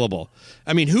still available?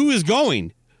 I mean, who is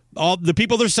going? All the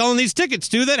people they're selling these tickets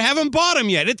to that haven't bought them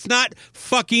yet. It's not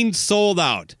fucking sold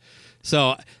out.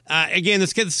 So, again,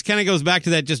 this kind of goes back to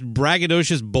that just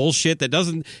braggadocious bullshit that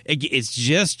it's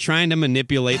just trying to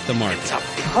manipulate the market. It's a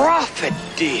profit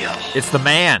deal. It's the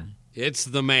man. It's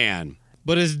the man.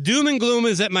 But as doom and gloom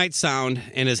as that might sound,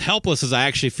 and as helpless as I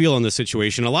actually feel in this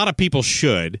situation, a lot of people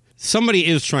should. Somebody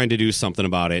is trying to do something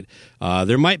about it.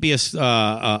 There might be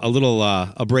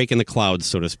a break in the clouds,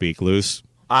 so to speak, Luce.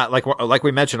 Like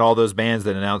we mentioned, all those bands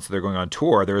that announced they're going on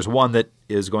tour. There's one that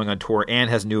is going on tour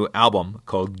and has a new album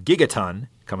called Gigaton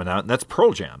coming out, and that's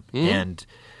Pearl Jam. Mm-hmm. And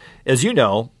as you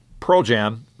know, Pearl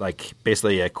Jam, like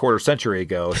basically a quarter century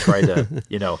ago, tried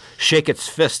to, shake its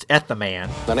fist at the man.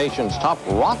 The nation's top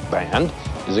rock band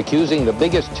is accusing the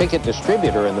biggest ticket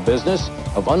distributor in the business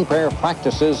of unfair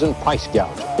practices and price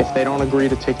gouging. If they don't agree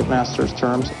to Ticketmaster's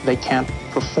terms, they can't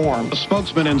perform. A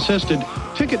spokesman insisted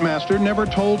Ticketmaster never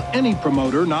told any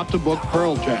promoter not to book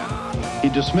Pearl Jam. He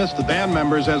dismissed the band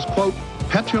members as, quote,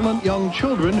 petulant young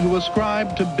children who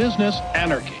ascribe to business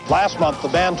anarchy. Last month, the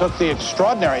band took the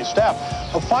extraordinary step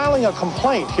of filing a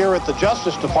complaint here at the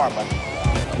Justice Department.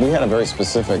 We had a very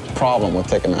specific problem with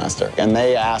Ticketmaster, and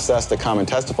they asked us to come and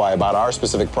testify about our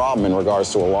specific problem in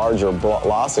regards to a larger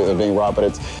lawsuit that's being brought, but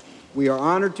it's... We are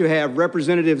honored to have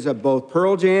representatives of both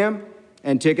Pearl Jam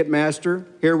and Ticketmaster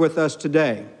here with us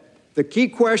today. The key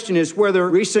question is whether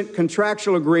recent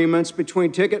contractual agreements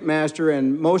between Ticketmaster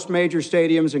and most major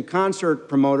stadiums and concert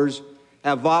promoters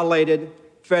have violated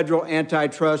federal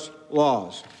antitrust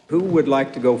laws. Who would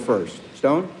like to go first?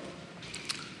 Stone?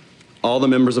 All the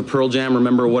members of Pearl Jam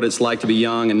remember what it's like to be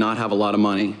young and not have a lot of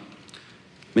money.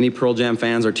 Many Pearl Jam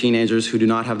fans are teenagers who do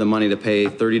not have the money to pay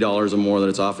 $30 or more that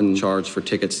it's often charged for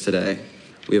tickets today.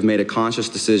 We have made a conscious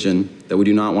decision that we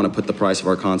do not want to put the price of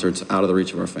our concerts out of the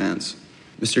reach of our fans.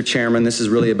 Mr. Chairman, this is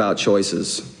really about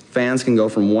choices. Fans can go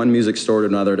from one music store to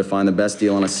another to find the best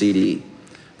deal on a CD,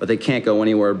 but they can't go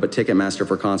anywhere but Ticketmaster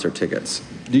for concert tickets.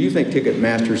 Do you think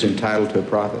Ticketmaster is entitled to a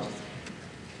profit?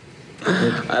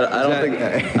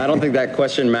 I don't think that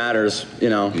question matters, you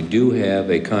know. You do have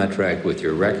a contract with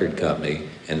your record company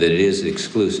and that it is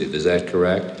exclusive. Is that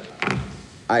correct?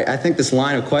 I think this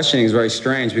line of questioning is very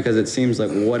strange because it seems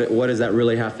like what does that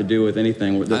really have to do with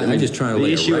anything? I'm just trying to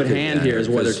lay a The issue at record hand down here is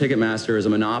whether because- Ticketmaster is a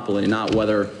monopoly, not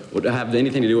whether it would have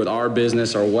anything to do with our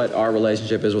business or what our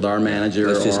relationship is with our manager.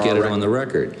 Let's just or get our it on the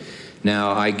record.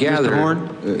 Now, I gather... Mr.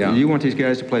 Horn, Yeah. do you want these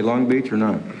guys to play Long Beach or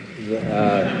not?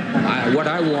 What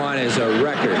I want is a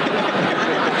record.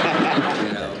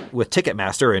 With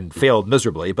Ticketmaster and failed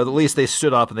miserably, but at least they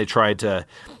stood up and they tried to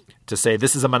say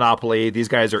this is a monopoly, these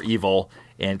guys are evil,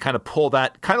 and kind of pull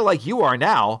that, kind of like you are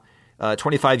now,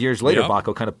 25 years later, Yep.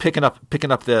 Baco, kind of picking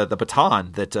up the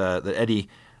baton that Eddie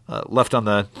left on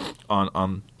the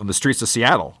streets of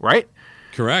Seattle, right?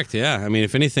 Correct. Yeah. I mean,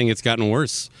 if anything, it's gotten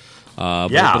worse.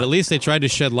 But Yeah. at least they tried to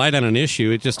shed light on an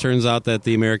issue. It just turns out that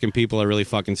the American people are really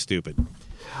fucking stupid.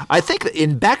 I think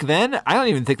back then, I don't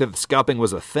even think that scalping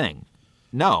was a thing.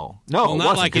 No, Well, it not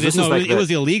wasn't, like 'cause it this is. No, like it was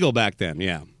illegal back then.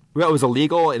 Yeah. Well, it was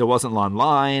illegal. It wasn't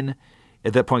online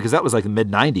at that point because that was like the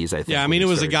mid-'90s, I think. Yeah. I when mean, it it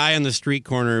was a started. guy on the street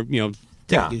corner, Yeah.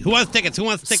 Who wants tickets? Who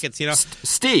wants tickets? You know,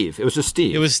 Steve. It was just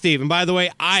Steve. It was Steve. And by the way,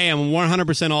 I am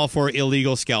 100% all for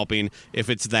illegal scalping if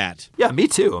it's that. Yeah, me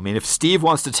too. I mean, if Steve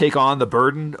wants to take on the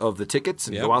burden of the tickets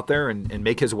and go out there and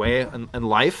make his way in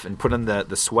life and put in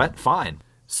the sweat, fine.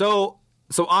 So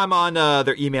I'm on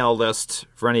their email list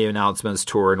for any announcements,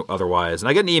 tour and otherwise, and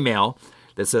I get an email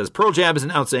that says Pearl Jam is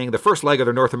announcing the first leg of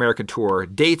their North American tour,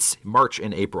 dates March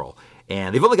and April.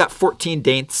 And they've only got 14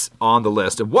 dates on the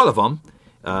list, and one of them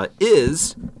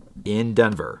is in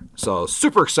Denver. So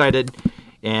super excited.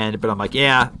 But I'm like,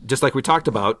 yeah, just like we talked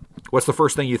about, what's the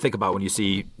first thing you think about when you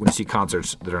see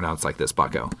concerts that are announced like this,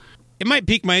 Baco? It might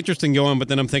pique my interest in going, but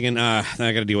then I'm thinking, I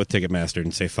got to deal with Ticketmaster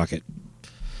and say, fuck it.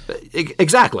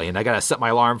 Exactly. And I got to set my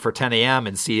alarm for 10 a.m.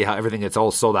 and see how everything gets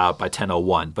all sold out by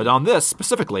 10:01. But on this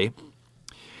specifically,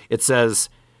 it says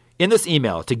in this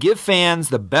email, to give fans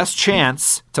the best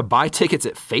chance to buy tickets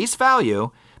at face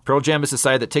value, Pearl Jam has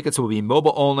decided that tickets will be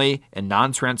mobile only and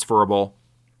non-transferable.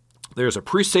 There's a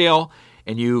pre-sale,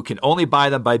 and you can only buy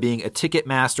them by being a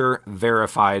Ticketmaster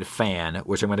verified fan,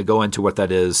 which I'm going to go into what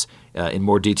that is in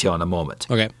more detail in a moment.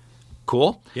 Okay.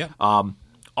 Cool? Yeah.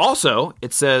 Also,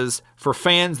 it says for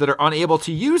fans that are unable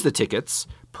to use the tickets,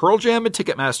 Pearl Jam and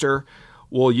Ticketmaster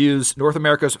will use North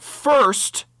America's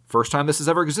first time this has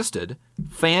ever existed,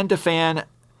 fan-to-fan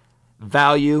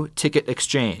value ticket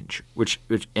exchange,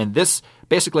 and this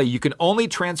basically you can only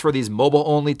transfer these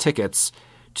mobile-only tickets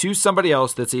to somebody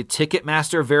else that's a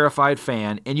Ticketmaster verified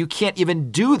fan, and you can't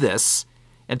even do this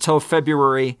until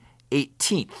February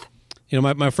 18th. You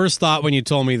know, my first thought when you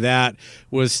told me that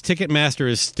was Ticketmaster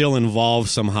is still involved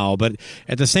somehow, but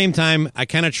at the same time, I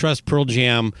kind of trust Pearl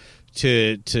Jam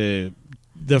to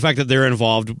the fact that they're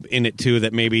involved in it too,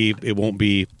 that maybe it won't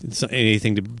be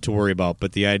anything to worry about.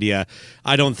 But the idea,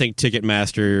 I don't think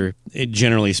Ticketmaster,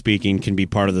 generally speaking, can be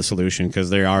part of the solution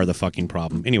because they are the fucking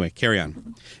problem. Anyway, carry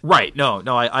on. Right. No,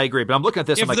 I agree. But I'm looking at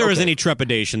this. If I'm like, there was okay. any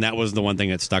trepidation, that was the one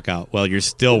thing that stuck out. Well, you're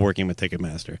still working with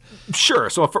Ticketmaster. Sure.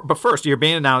 But first, you're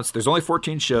being announced. There's only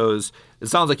 14 shows. It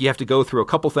sounds like you have to go through a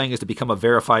couple things to become a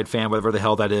verified fan, whatever the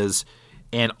hell that is.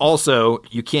 And also,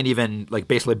 you can't even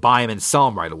basically buy them and sell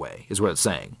them right away, is what it's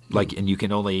saying. And you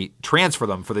can only transfer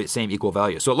them for the same equal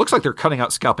value. So it looks like they're cutting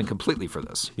out scalping completely for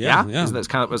this. Yeah. Isn't that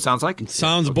kind of what it sounds like? It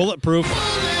sounds bulletproof.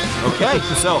 Okay.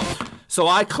 So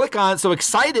I click on. So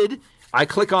excited. I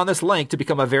click on this link to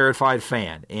become a verified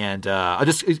fan, and I'll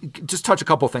just touch a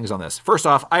couple things on this. First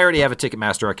off, I already have a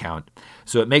Ticketmaster account,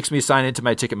 so it makes me sign into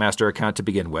my Ticketmaster account to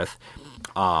begin with,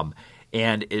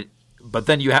 but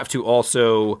then you have to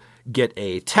also get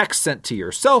a text sent to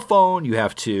your cell phone. You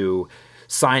have to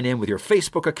sign in with your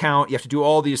Facebook account. You have to do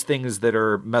all these things that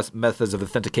are methods of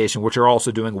authentication, which are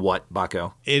also doing what,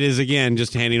 Baco? It is, again,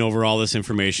 just handing over all this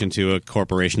information to a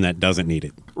corporation that doesn't need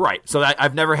it. Right. So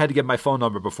I've never had to give my phone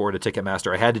number before to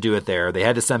Ticketmaster. I had to do it there. They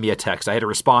had to send me a text. I had to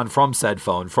respond from said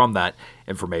phone, from that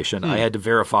information. I had to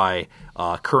verify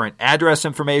current address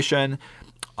information.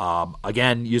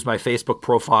 Again, use my Facebook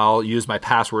profile, use my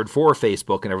password for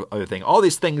Facebook and everything. All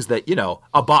these things that,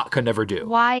 a bot could never do.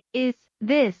 Why is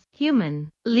this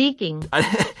human leaking?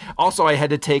 Also, I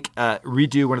had to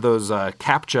redo one of those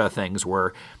CAPTCHA things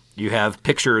where you have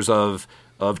pictures of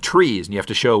of trees, and you have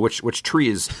to show which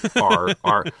trees are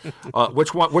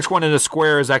which one in a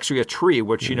square is actually a tree,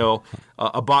 which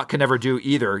a bot can never do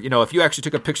either. If you actually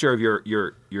took a picture of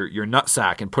your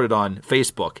nutsack and put it on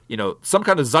Facebook, some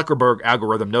kind of Zuckerberg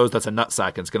algorithm knows that's a nutsack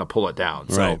and it's going to pull it down.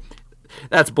 So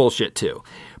that's bullshit too.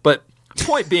 But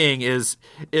point being is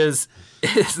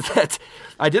that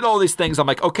I did all these things. I'm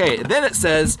like, okay. And then it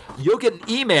says you'll get an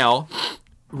email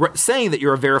saying that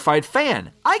you're a verified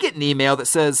fan. I get an email that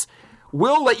says,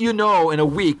 we'll let you know in a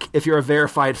week if you're a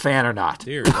verified fan or not.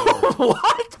 Dear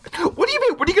What? What do you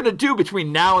mean? What are you going to do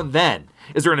between now and then?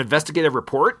 Is there an investigative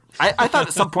report? I thought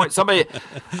at some point somebody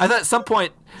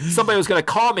was going to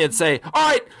call me and say, all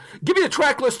right, give me the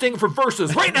track listing for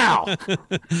Versus right now.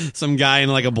 Some guy in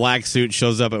like a black suit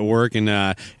shows up at work and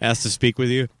asks to speak with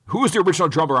you. Who was the original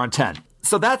drummer on 10?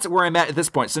 So that's where I'm at this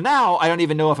point. So now I don't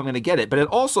even know if I'm going to get it. But it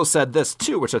also said this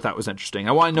too, which I thought was interesting.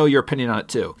 I want to know your opinion on it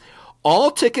too.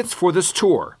 All tickets for this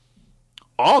tour,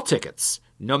 all tickets,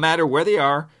 no matter where they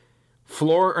are,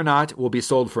 floor or not, will be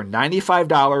sold for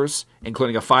 $95,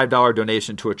 including a $5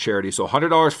 donation to a charity. So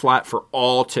 $100 flat for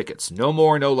all tickets. No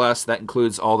more, no less. That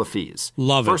includes all the fees.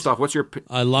 Love it. First off, what's your...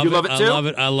 I love you it. love it too?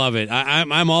 I love it.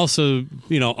 I'm also,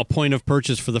 a point of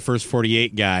purchase for the first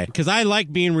 48 guy. Because I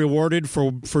like being rewarded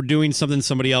for doing something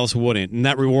somebody else wouldn't. And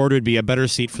that reward would be a better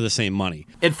seat for the same money.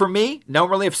 And for me,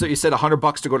 normally if you said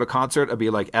 $100 to go to a concert, I'd be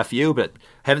like, F you. But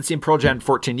haven't seen Pearl Jam in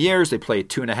 14 years. They play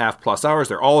 2.5+ hours.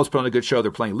 They're always putting on a good show.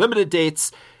 They're playing limited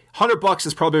dates. $100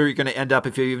 is probably where you're going to end up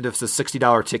even if it's a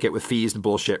 $60 ticket with fees and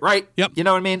bullshit, right? Yep. You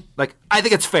know what I mean? Like, I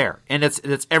think it's fair, and it's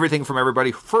everything from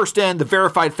everybody. First in, the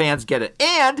verified fans get it,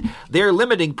 and they're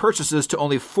limiting purchases to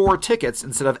only 4 tickets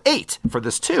instead of 8 for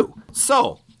this too.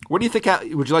 So, what do you think?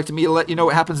 Would you like me to let you know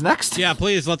what happens next? Yeah,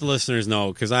 please let the listeners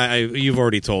know, because you've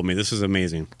already told me. This is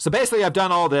amazing. So basically, I've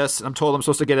done all this, and I'm told I'm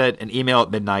supposed to get an email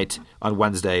at midnight on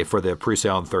Wednesday for the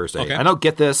pre-sale on Thursday. Okay. I don't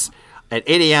get this. At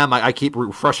 8 a.m., I keep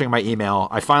refreshing my email.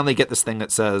 I finally get this thing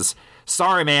that says,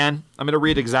 sorry, man. I'm going to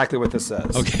read exactly what this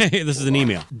says. Okay, this is an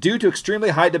email. Due to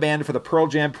extremely high demand for the Pearl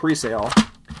Jam presale,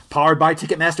 powered by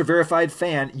Ticketmaster Verified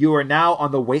Fan, you are now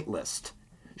on the wait list.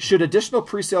 Should additional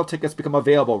presale tickets become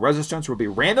available, registrants will be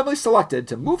randomly selected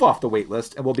to move off the wait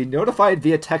list and will be notified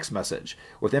via text message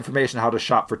with information on how to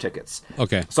shop for tickets.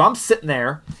 Okay. So I'm sitting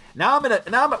there. Now I'm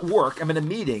at work. I'm in a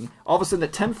meeting. All of a sudden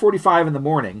at 10:45 in the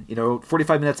morning,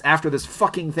 45 minutes after this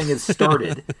fucking thing has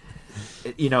started,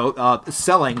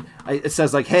 selling, it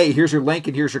says like, hey, here's your link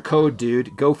and here's your code,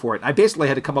 dude. Go for it. And I basically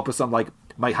had to come up with some like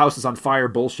my house is on fire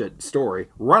bullshit story,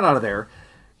 run out of there,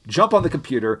 jump on the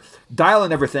computer, dial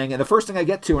in everything, and the first thing I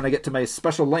get to when I get to my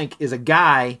special link is a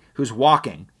guy who's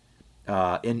walking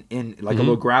in like a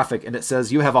little graphic, and it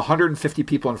says, you have 150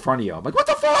 people in front of you. I'm like, what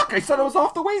the fuck? I said I was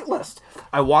off the wait list.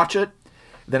 I watch it,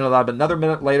 then about another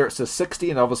minute later, it says 60,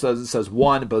 and all of a sudden it says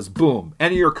 1, it goes, boom,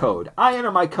 enter your code. I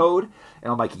enter my code,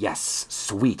 and I'm like, yes,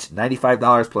 sweet,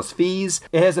 $95 plus fees.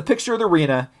 It has a picture of the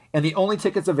arena, and the only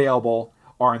tickets available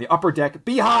are in the upper deck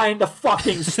behind the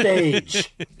fucking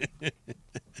stage.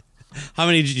 How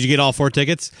many did you get? All 4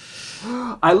 tickets?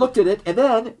 I looked at it, and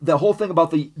then the whole thing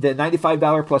about the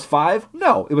 $95 plus 5,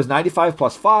 no, it was $95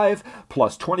 plus 5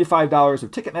 plus $25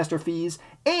 of Ticketmaster fees,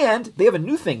 and they have a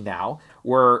new thing now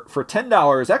where for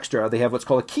 $10 extra, they have what's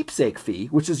called a keepsake fee,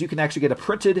 which is you can actually get a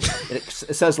printed, it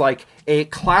says like a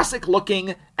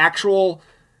classic-looking actual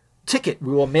ticket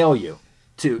we will mail you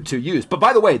to use. But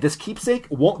by the way, this keepsake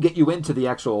won't get you into the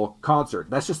actual concert.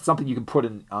 That's just something you can put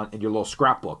in your little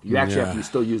scrapbook. You actually have to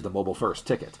still use the mobile first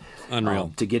ticket.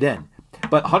 Unreal. To get in.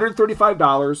 But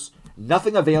 $135,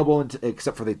 nothing available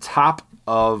except for the top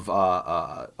of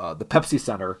the Pepsi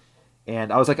Center.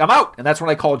 And I was like, I'm out. And that's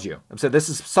when I called you. I said, this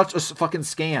is such a fucking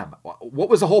scam. What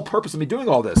was the whole purpose of me doing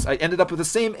all this? I ended up with the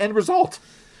same end result.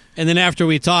 And then after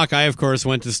we talk, I, of course,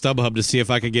 went to StubHub to see if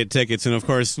I could get tickets. And, of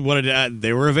course,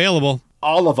 they were available.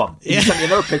 All of them. You sent me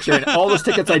another picture, and all those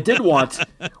tickets I did want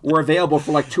were available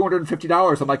for like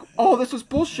 $250. I'm like, oh, this is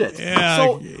bullshit. Yeah.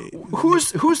 So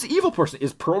who's the evil person?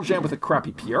 Is Pearl Jam with a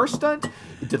crappy PR stunt?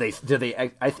 Do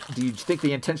you think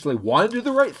they intentionally want to do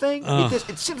the right thing?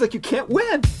 It seems like you can't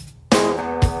win.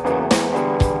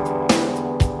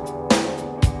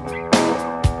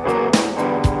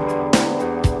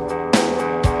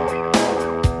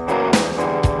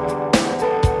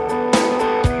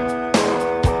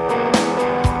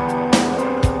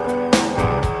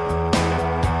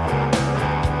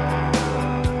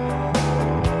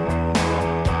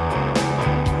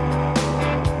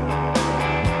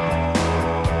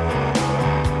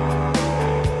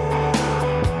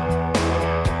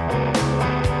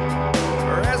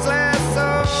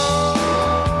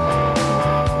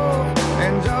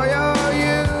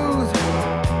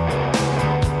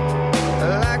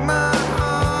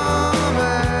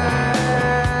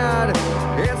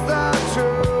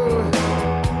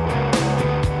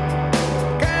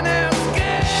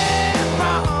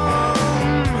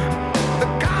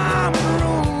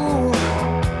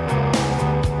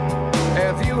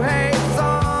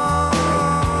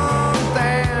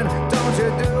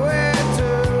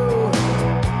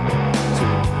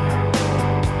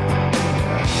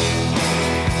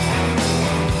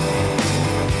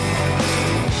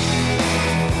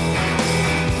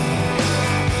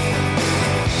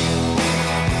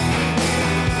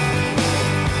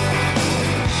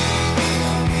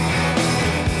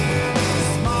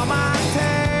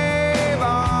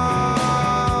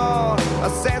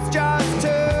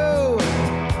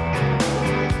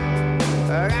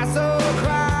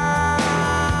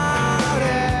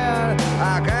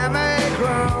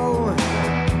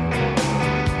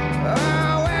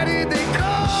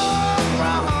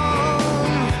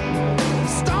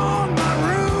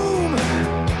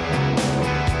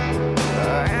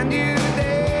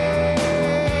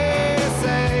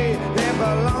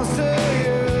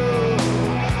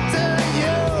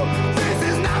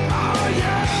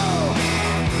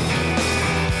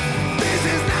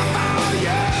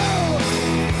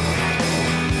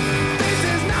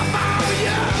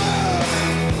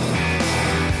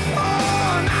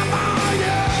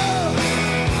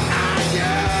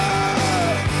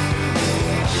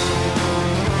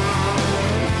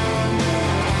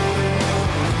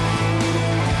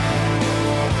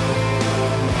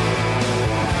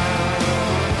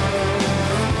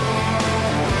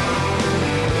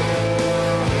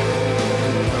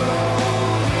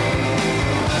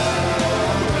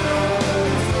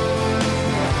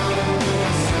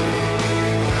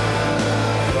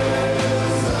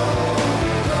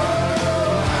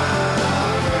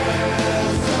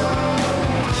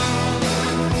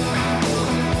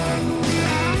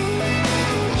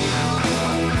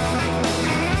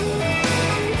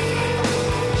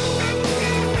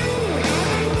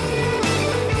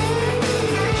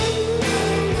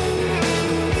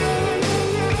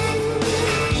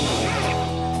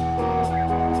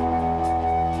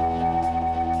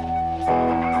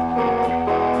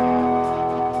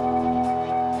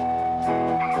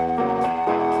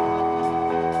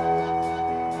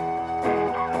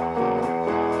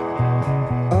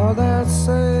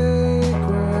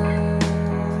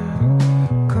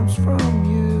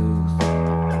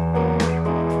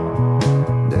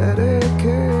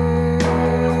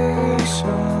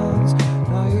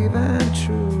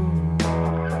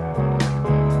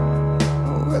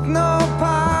 with no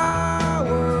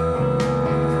power,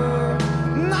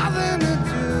 nothing to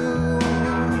do.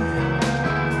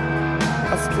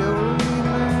 I still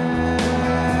remember.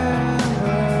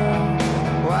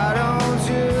 Why don't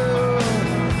you?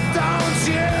 Don't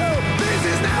you? This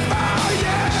is not for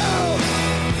you.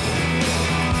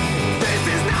 This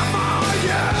is not for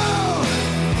you.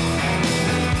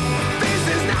 This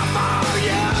is not for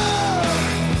you.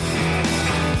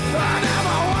 I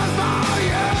never was for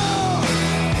you.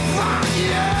 Fuck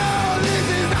you. This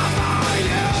is not for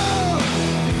you.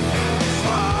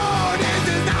 Oh, this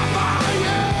is not for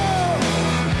you.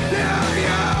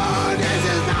 You, this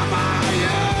is not for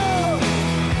you.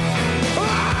 Oh,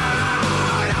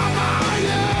 not for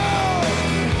you.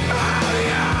 Oh,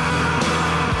 yeah.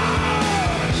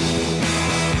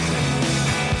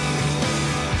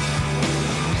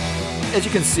 As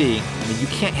you can see, I mean, you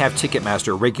can't have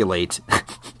Ticketmaster regulate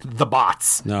the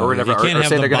bots No, or whatever. you can't or have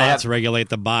say the they're gonna bots regulate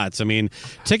the bots. I mean,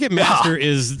 Ticketmaster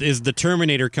is the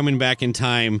Terminator coming back in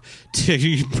time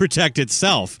to protect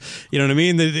itself. You know what I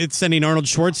mean? It's sending Arnold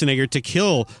Schwarzenegger to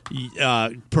kill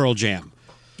Pearl Jam.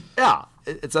 Yeah.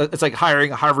 It's like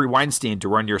hiring Harvey Weinstein to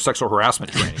run your sexual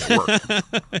harassment training at work.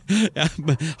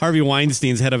 Harvey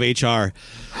Weinstein's head of HR.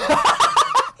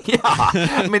 Yeah,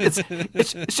 I mean, it's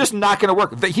just not going to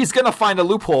work. He's going to find a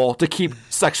loophole to keep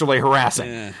sexually harassing.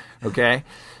 Yeah. Okay,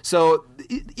 so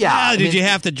yeah. Did you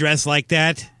have to dress like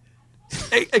that?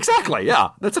 Exactly. Yeah,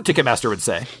 that's what Ticketmaster would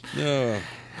say.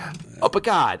 Oh, but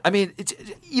God, I mean, it's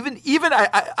even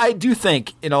I do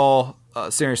think, in all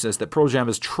seriousness, that Pearl Jam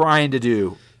is trying to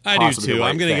do. I do possibly too. the right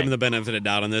I'm going to give thing. them the benefit of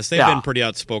doubt on this. They've been pretty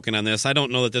outspoken on this. I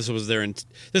don't know that this was their.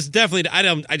 This definitely.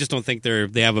 I just don't think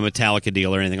they have a Metallica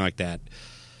deal or anything like that.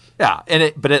 Yeah,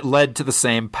 but it led to the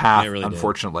same path, really did.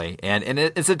 unfortunately. And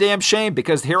it's a damn shame,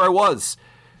 because here I was,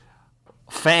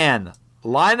 fan,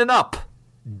 lining up,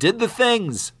 did the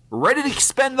things, ready to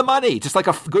spend the money, just like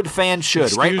a good fan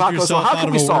should, right, Excused Rocco? So yourself how out can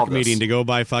of we a solve work this? meeting to go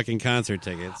buy fucking concert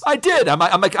tickets. I did. I'm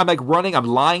like running. I'm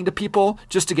lying to people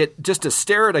just to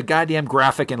stare at a goddamn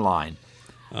graphic in line.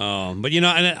 But you know,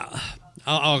 and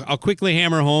I'll quickly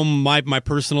hammer home my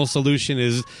personal solution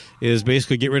is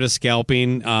basically get rid of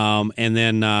scalping, and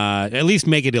then at least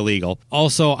make it illegal.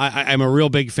 Also, I'm a real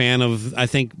big fan of, I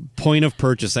think, point of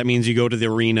purchase. That means you go to the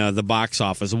arena, the box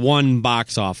office, one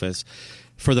box office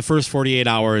for the first 48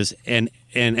 hours, and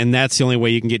that's the only way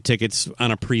you can get tickets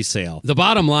on a pre-sale. The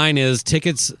bottom line is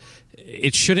tickets,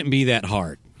 it shouldn't be that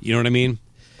hard. You know what I mean?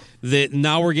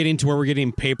 Now we're getting to where we're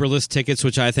getting paperless tickets,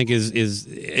 which I think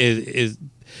is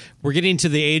we're getting to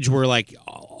the age where like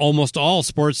almost all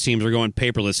sports teams are going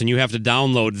paperless, and you have to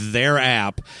download their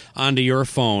app onto your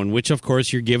phone, which of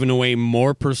course you're giving away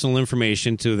more personal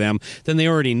information to them than they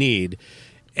already need.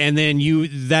 And then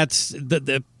that's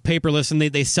the paperless, and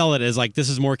they sell it as like, this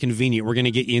is more convenient. We're going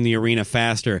to get you in the arena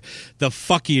faster. The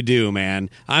fuck you do, man.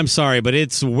 I'm sorry, but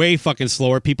it's way fucking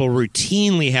slower. People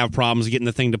routinely have problems getting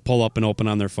the thing to pull up and open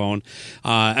on their phone.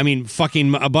 I mean,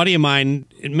 fucking a buddy of mine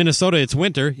in Minnesota, it's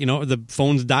winter. You know, the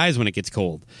phone dies when it gets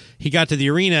cold. He got to the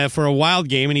arena for a Wild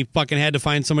game, and he fucking had to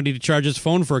find somebody to charge his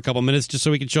phone for a couple minutes just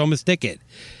so he could show him his ticket.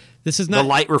 This is not the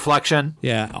light reflection.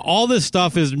 Yeah, all this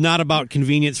stuff is not about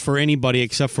convenience for anybody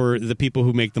except for the people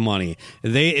who make the money.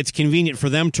 It's convenient for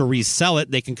them to resell it.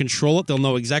 They can control it. They'll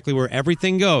know exactly where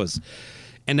everything goes.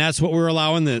 And that's what we're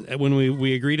allowing when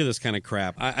we agree to this kind of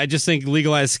crap. I just think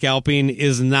legalized scalping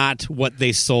is not what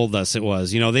they sold us it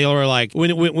was. You know, they were like,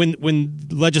 when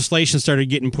legislation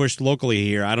started getting pushed locally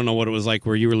here, I don't know what it was like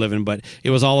where you were living, but it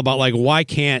was all about like, why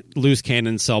can't Loose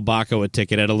Cannon sell Baco a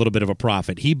ticket at a little bit of a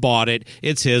profit? He bought it.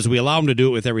 It's his. We allow him to do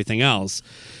it with everything else.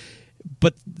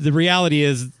 But the reality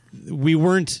is, that's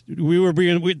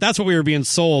what we were being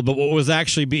sold, but what was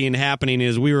actually happening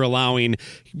is we were allowing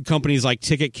companies like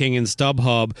Ticket King and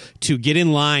StubHub to get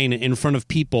in line in front of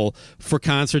people for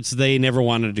concerts they never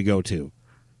wanted to go to.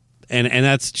 And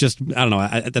that's just, I don't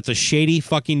know, that's a shady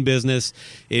fucking business.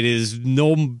 It is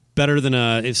no better than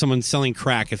if someone's selling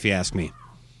crack, if you ask me.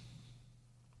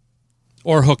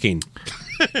 Or hooking.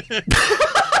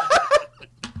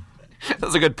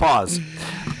 That's a good pause.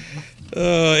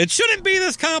 It shouldn't be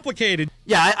this complicated.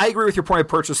 Yeah, I agree with your point of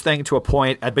purchase thing to a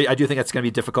point. I do think it's going to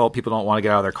be difficult. People don't want to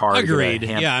get out of their car. Agreed.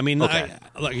 Yeah, I mean, okay.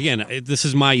 Again, this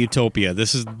is my utopia.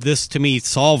 This to me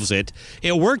solves it.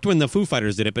 It worked when the Foo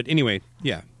Fighters did it, but anyway,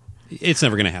 yeah, it's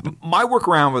never going to happen. My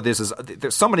workaround with this is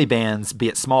there's so many bands, be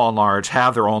it small and large,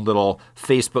 have their own little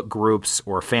Facebook groups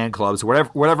or fan clubs,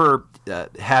 whatever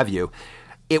have you.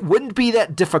 It wouldn't be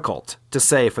that difficult to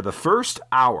say for the first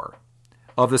hour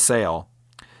of the sale,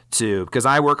 because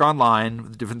I work online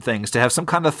with different things, to have some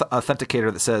kind of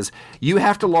authenticator that says you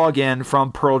have to log in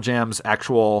from Pearl Jam's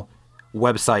actual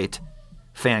website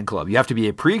fan club. You have to be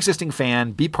a pre-existing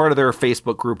fan, be part of their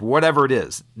Facebook group, whatever it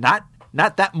is. Not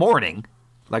that morning,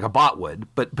 like a bot would,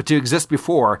 but to exist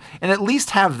before, and at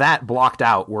least have that blocked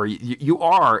out where you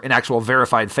are an actual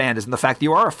verified fan, is in the fact that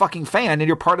you are a fucking fan and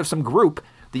you're part of some group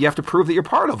that you have to prove that you're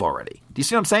part of already. Do you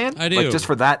see what I'm saying? I do. Like just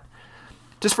for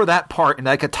that part, and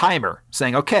like a timer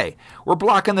saying, okay, we're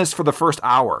blocking this for the first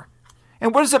hour.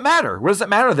 And what does it matter? What does it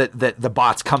matter that the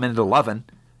bots come in at 11?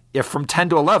 If from 10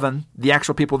 to 11, the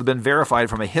actual people that have been verified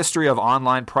from a history of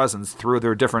online presence through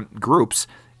their different groups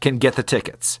can get the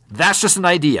tickets. That's just an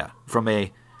idea from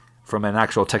an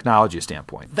actual technology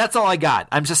standpoint. That's all I got.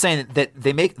 I'm just saying that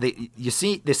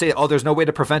they say, oh, there's no way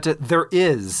to prevent it. There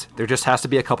is. There just has to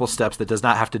be a couple steps that does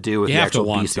not have to do with the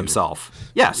actual beast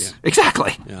himself. Yes,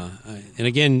 exactly. Yeah. And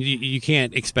again, you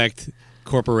can't expect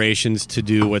corporations to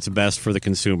do what's best for the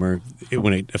consumer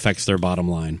when it affects their bottom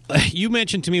line. You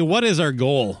mentioned to me, what is our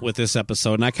goal with this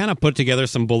episode? And I kind of put together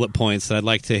some bullet points that I'd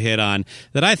like to hit on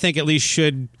that I think at least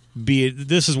should be,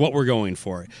 this is what we're going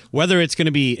for. Whether it's going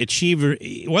to be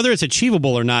whether it's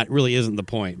achievable or not really isn't the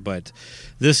point, but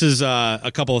this is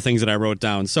a couple of things that I wrote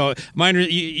down. So, mind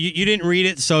you didn't read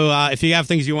it, so if you have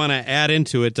things you want to add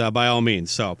into it, by all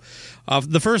means. So,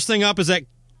 the first thing up is that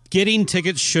getting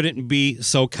tickets shouldn't be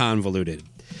so convoluted.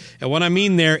 And what I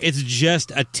mean there, it's just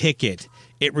a ticket.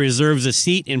 It reserves a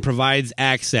seat and provides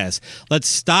access. Let's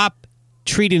stop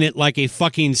treating it like a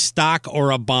fucking stock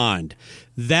or a bond.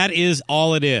 That is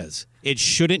all it is. It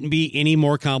shouldn't be any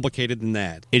more complicated than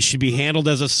that. It should be handled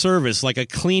as a service, like a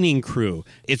cleaning crew.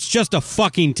 It's just a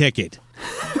fucking ticket.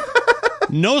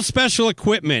 No special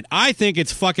equipment. I think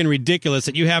it's fucking ridiculous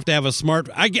that you have to have a smart...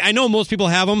 I know most people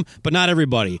have them, but not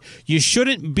everybody. You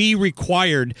shouldn't be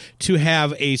required to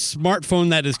have a smartphone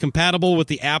that is compatible with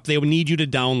the app they would need you to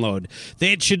download.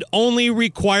 Only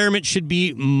requirement should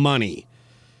be money.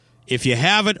 If you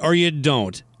have it or you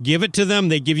don't, give it to them,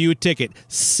 they give you a ticket.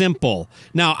 Simple.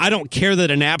 Now, I don't care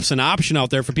that an app's an option out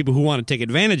there for people who want to take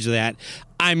advantage of that.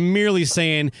 I'm merely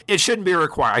saying... it shouldn't be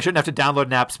required. I shouldn't have to download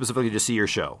an app specifically to see your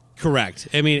show. Correct.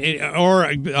 I mean, or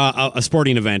a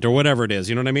sporting event or whatever it is.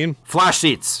 You know what I mean? Flash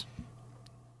seats.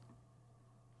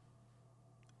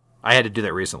 I had to do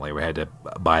that recently. We had to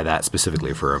buy that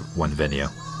specifically for one venue.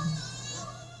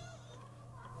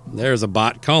 There's a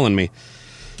bot calling me.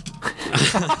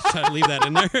 Try to leave that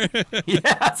in there.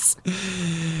 Yes.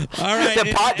 All right.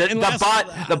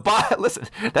 The bot. Listen,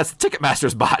 that's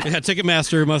Ticketmaster's bot. Yeah,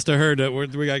 Ticketmaster must have heard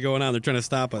what we got going on. They're trying to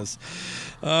stop us.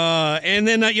 And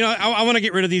then I want to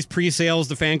get rid of these pre-sales,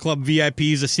 the fan club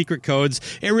VIPs, the secret codes.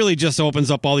 It really just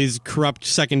opens up all these corrupt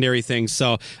secondary things.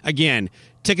 So again,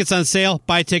 tickets on sale,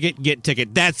 buy ticket, get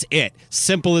ticket. That's it.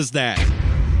 Simple as that.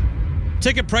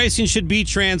 Ticket pricing should be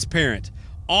transparent.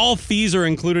 All fees are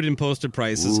included in posted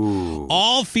prices. Ooh.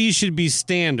 All fees should be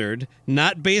standard,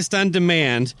 not based on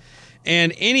demand.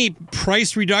 And any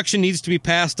price reduction needs to be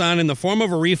passed on in the form of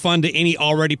a refund to any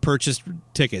already purchased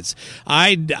tickets.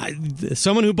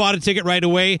 Someone who bought a ticket right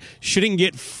away shouldn't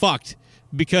get fucked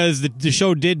because the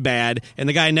show did bad and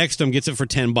the guy next to him gets it for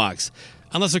 $10.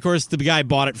 Unless, of course, the guy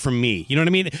bought it from me. You know what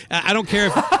I mean? I don't care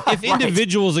if Right.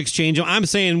 individuals exchange them. I'm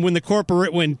saying when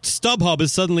StubHub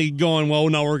is suddenly going, well,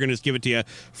 no, we're going to just give it to you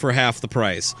for half the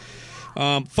price.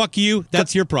 Fuck you.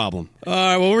 That's your problem.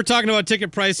 Well, we're talking about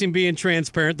ticket pricing being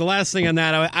transparent. The last thing on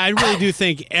that, I really do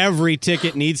think every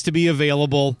ticket needs to be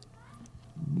available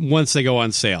once they go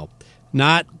on sale.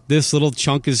 Not this little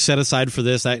chunk is set aside for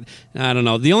this. I don't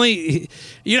know. The only,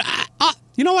 you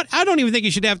know what? I don't even think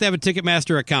you should have to have a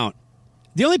Ticketmaster account.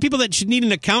 The only people that should need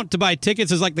an account to buy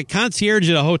tickets is like the concierge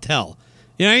at a hotel.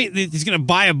 You know, he's going to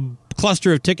buy a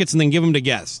cluster of tickets and then give them to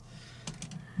guests.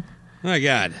 Oh, my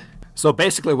God. So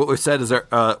basically what we've said is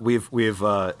we've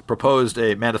proposed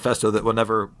a manifesto that will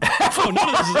never... none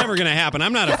of this is ever going to happen.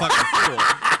 I'm not a fucking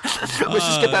fool. Let's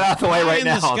just get that out of the way right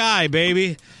now. In the sky,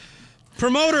 baby.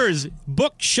 Promoters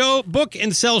book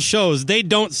and sell shows. They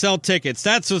don't sell tickets.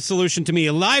 That's the solution to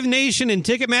me. Live Nation and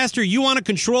Ticketmaster, you want to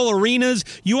control arenas,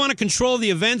 you want to control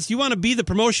the events, you want to be the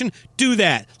promotion, do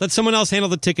that. Let someone else handle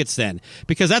the tickets then.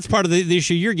 Because that's part of the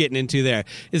issue you're getting into there,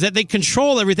 is that they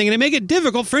control everything and they make it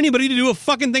difficult for anybody to do a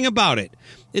fucking thing about it.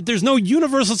 There's no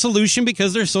universal solution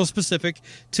because they're so specific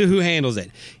to who handles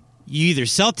it. You either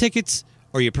sell tickets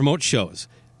or you promote shows.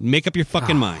 Make up your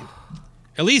fucking mind.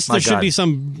 At least there should be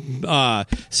some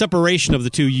separation of the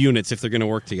two units if they're going to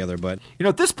work together. But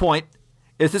at this point,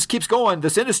 if this keeps going,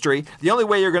 this industry, the only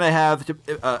way you're going to have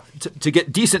to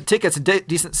get decent tickets and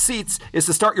decent seats is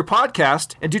to start your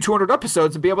podcast and do 200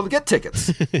 episodes and be able to get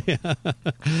tickets.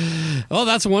 Well,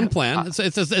 that's one plan.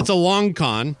 It's a long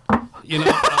con.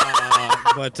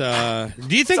 But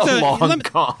do you think it's long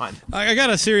gone? I got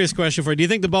a serious question for you. Do you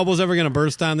think the bubble's ever going to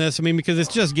burst on this? I mean, because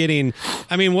it's just getting.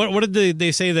 I mean, what did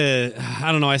they say?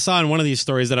 I don't know. I saw in one of these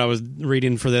stories that I was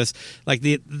reading for this, like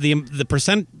the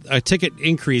percent ticket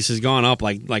increase has gone up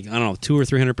like I don't know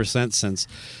 200 or 300% since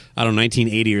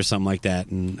 1980 or something like that,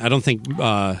 and I don't think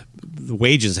the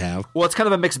wages have. Well, it's kind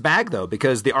of a mixed bag though,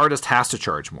 because the artist has to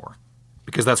charge more,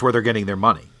 because that's where they're getting their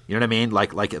money. You know what I mean?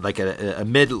 Like a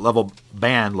mid-level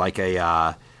band, like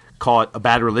call it a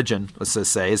Bad Religion, let's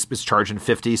just say, is charging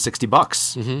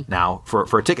 $50-$60 now for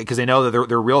a ticket, because they know that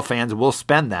their real fans will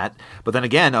spend that. But then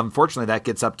again, unfortunately, that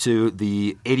gets up to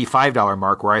the $85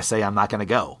 mark where I say I'm not going to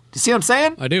go. Do you see what I'm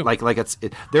saying? I do.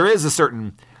 There is a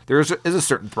certain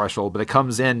threshold, but it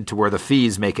comes in to where the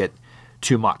fees make it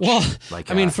too much. Well,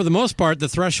 I mean, for the most part, the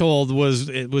threshold was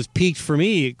peaked for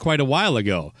me quite a while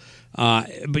ago.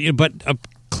 But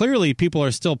clearly, people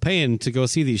are still paying to go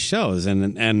see these shows,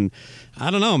 and I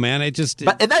don't know, man. And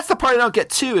that's the part I don't get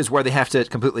too, is where they have to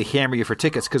completely hammer you for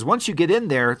tickets, because once you get in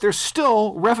there, there's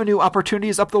still revenue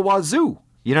opportunities up the wazoo.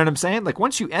 You know what I'm saying? Like,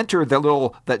 once you enter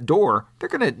that door, they're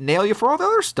going to nail you for all the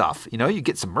other stuff. You know, you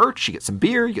get some merch, you get some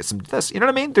beer, you get some this. You know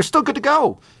what I mean? They're still good to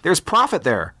go. There's profit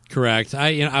there. Correct.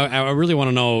 I really want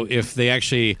to know if they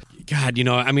actually. God,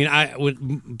 I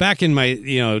mean, back in my,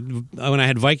 when I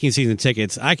had Viking season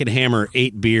tickets, I could hammer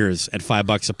 8 beers at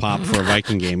 $5 a pop for a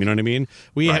Viking game. You know what I mean?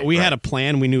 We had a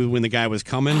plan. We knew when the guy was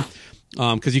coming,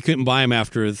 because you couldn't buy them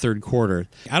after the third quarter.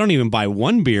 I don't even buy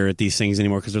one beer at these things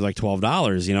anymore because they're like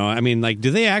 $12. I mean, like, do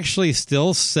they actually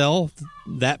still sell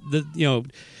that?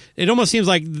 It almost seems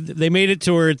like they made it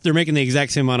to where they're making the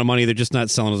exact same amount of money. They're just not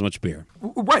selling as much beer.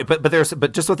 Right, but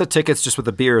just with the tickets, just with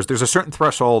the beers, there's a certain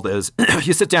threshold. Is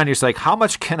you sit down, and you're like, how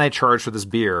much can I charge for this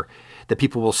beer that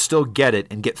people will still get it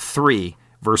and get 3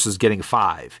 versus getting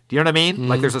 5? Do you know what I mean? Mm-hmm.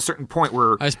 Like, there's a certain point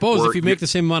where I suppose if you make the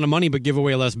same amount of money but give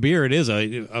away less beer, it is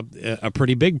a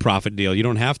pretty big profit deal. You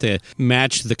don't have to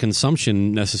match the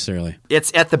consumption necessarily.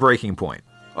 It's at the breaking point.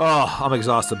 Oh, I'm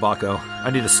exhausted, Baco. I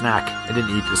need a snack. I didn't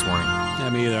eat this morning. Yeah,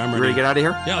 me either. I'm ready. You ready to get out of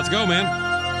here? Yeah, let's go, man.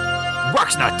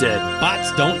 Rock's not dead.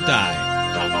 Bots don't die.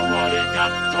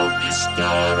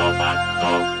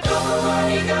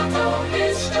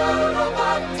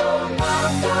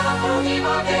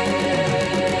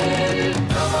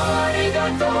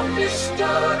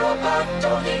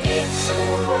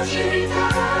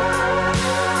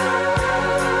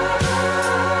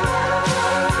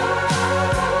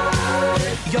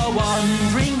 You're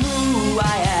wondering who I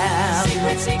am.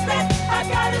 Secret, I've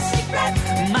got a secret.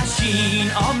 Machine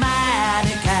or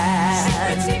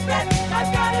mannequin. Secret,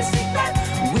 I've got a secret.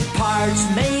 With parts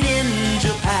made in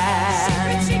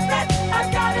Japan. Secret,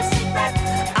 I've got a secret.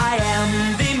 I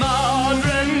am the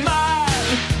modern man.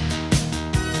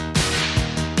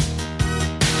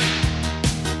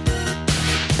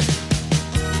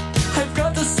 I've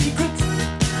got a secret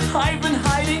I've been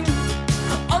hiding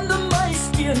under my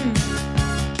skin.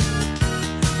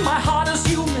 My heart is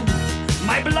human,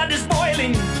 my blood is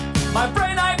boiling, my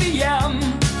brain IBM.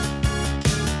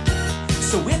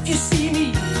 So if you see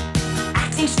me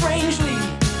acting strangely,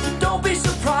 don't be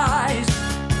surprised.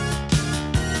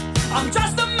 I'm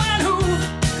just a man who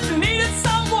needed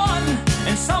someone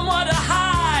and someone to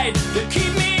hide to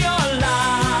keep me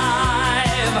alive.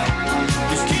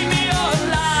 Just keep me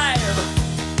alive.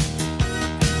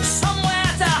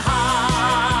 Somewhere to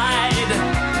hide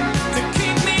to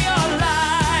keep me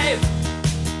alive.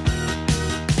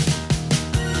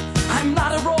 I'm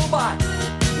not a robot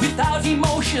without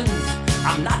emotions.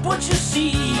 I'm not what you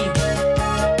see.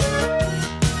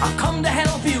 I've come to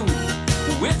help you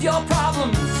with your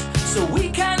problems so we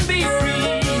can be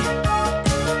free.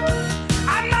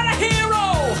 I'm not a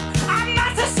hero. I'm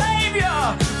not a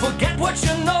savior. Forget what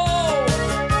you know.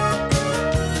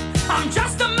 I'm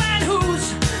just a man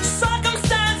whose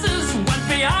circumstances went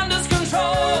beyond his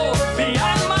control.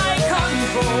 Beyond my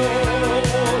control.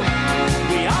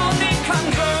 We all need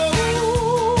control.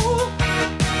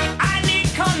 I need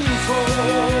control.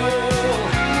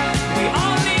 We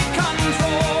all need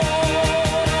control.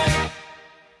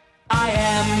 I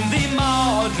am the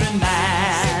modern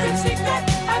man. Secret,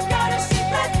 I've got a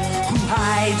secret. Who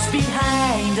hides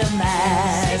behind a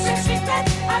mask. Secret,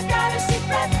 I've got a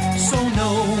secret. So no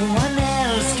one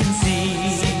else can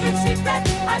see. Secret,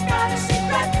 I've got a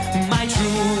secret. My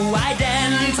true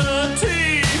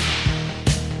identity.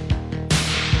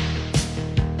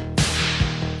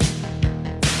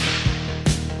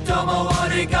 Domo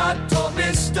arigato,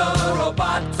 Mr.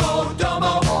 Roboto.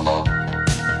 Domo.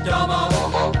 Domo.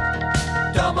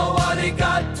 Domo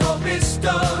arigato,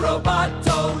 Mr.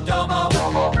 Roboto. Domo.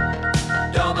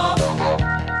 Domo.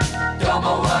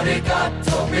 Domo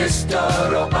arigato, Mr.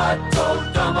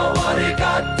 Roboto, domo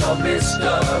arigato,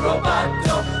 Mr.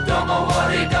 Roboto, domo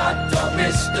arigato,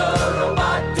 Mr.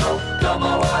 Roboto,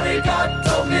 domo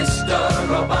arigato, Mr.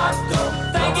 Roboto.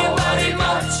 Thank you very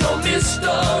much, oh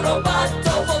Mr.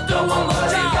 Roboto, for domo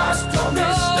arigato,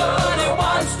 Mr.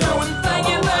 Roboto. And thank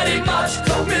you very much,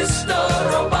 oh Mr.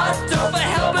 Roboto, for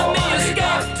helping me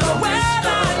escape when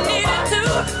I needed to.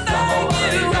 Thank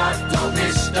you,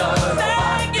 Mr.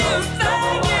 Thank you,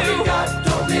 thank you,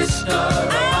 Mr.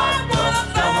 I wanna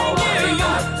thank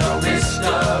you, Mr.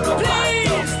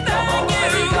 Please, thank you,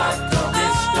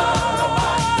 Mr.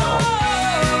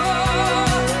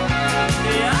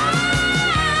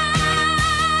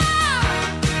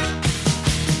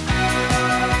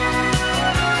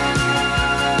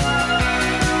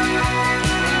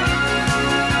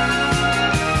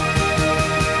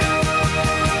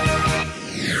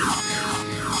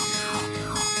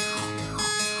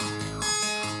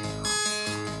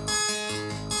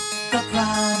 The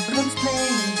problem's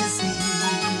plain to see.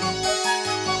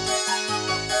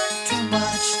 Too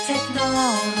much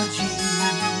technology.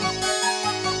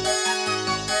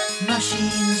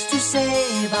 Machines to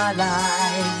save our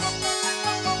lives.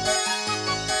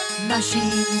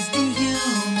 Machines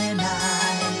dehumanize.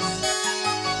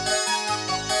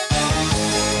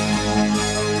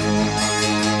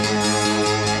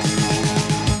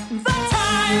 The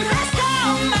time has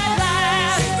come at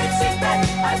last. Secret, secret,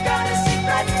 I've got a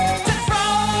secret. To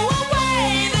throw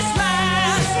away this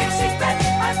last. Secret, secret,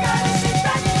 I've got a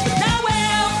secret. Now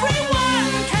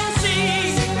everyone can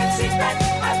see. Secret, secret,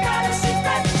 I've got a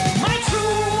secret. My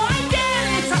true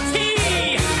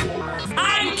identity.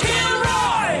 I'm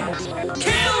Kilroy.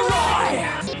 Kilroy.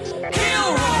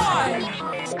 Kilroy.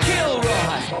 Kilroy.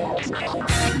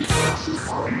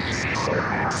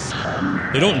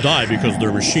 They don't die because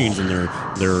they're machines and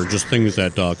they're just things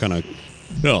that kind of,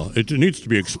 it needs to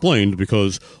be explained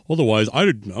because otherwise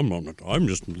I'm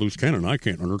just loose cannon. I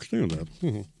can't understand that.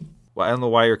 Well, I don't know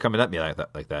why you're coming at me like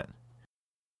that.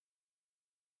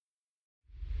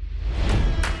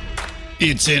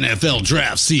 It's NFL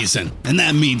draft season, and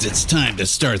that means it's time to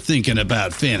start thinking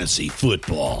about fantasy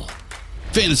football.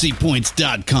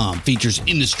 FantasyPoints.com features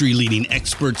industry-leading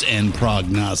experts and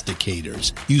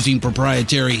prognosticators using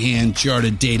proprietary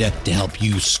hand-charted data to help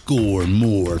you score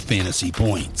more fantasy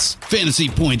points.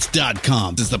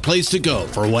 FantasyPoints.com is the place to go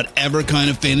for whatever kind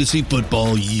of fantasy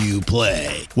football you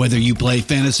play. Whether you play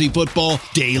fantasy football,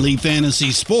 daily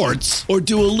fantasy sports, or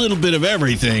do a little bit of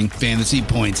everything, Fantasy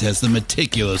Points has the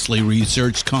meticulously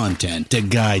researched content to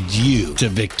guide you to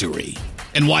victory.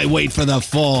 And why wait for the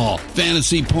fall?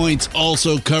 Fantasy Points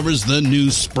also covers the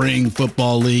new spring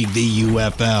football league, the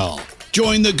UFL.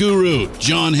 Join the guru,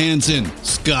 John Hansen,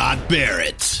 Scott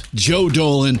Barrett, Joe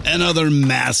Dolan, and other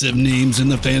massive names in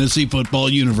the fantasy football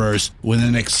universe with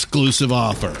an exclusive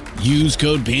offer. Use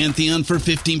code Pantheon for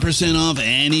 15% off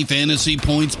any Fantasy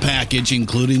Points package,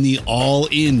 including the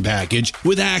all-in package,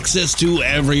 with access to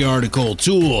every article,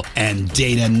 tool, and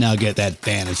data nugget that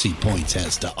Fantasy Points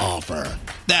has to offer.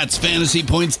 That's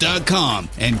FantasyPoints.com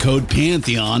and code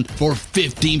Pantheon for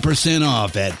 15%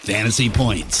 off at Fantasy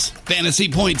Points.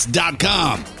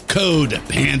 FantasyPoints.com, code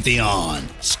Pantheon.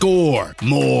 Score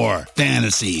more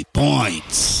fantasy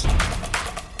points.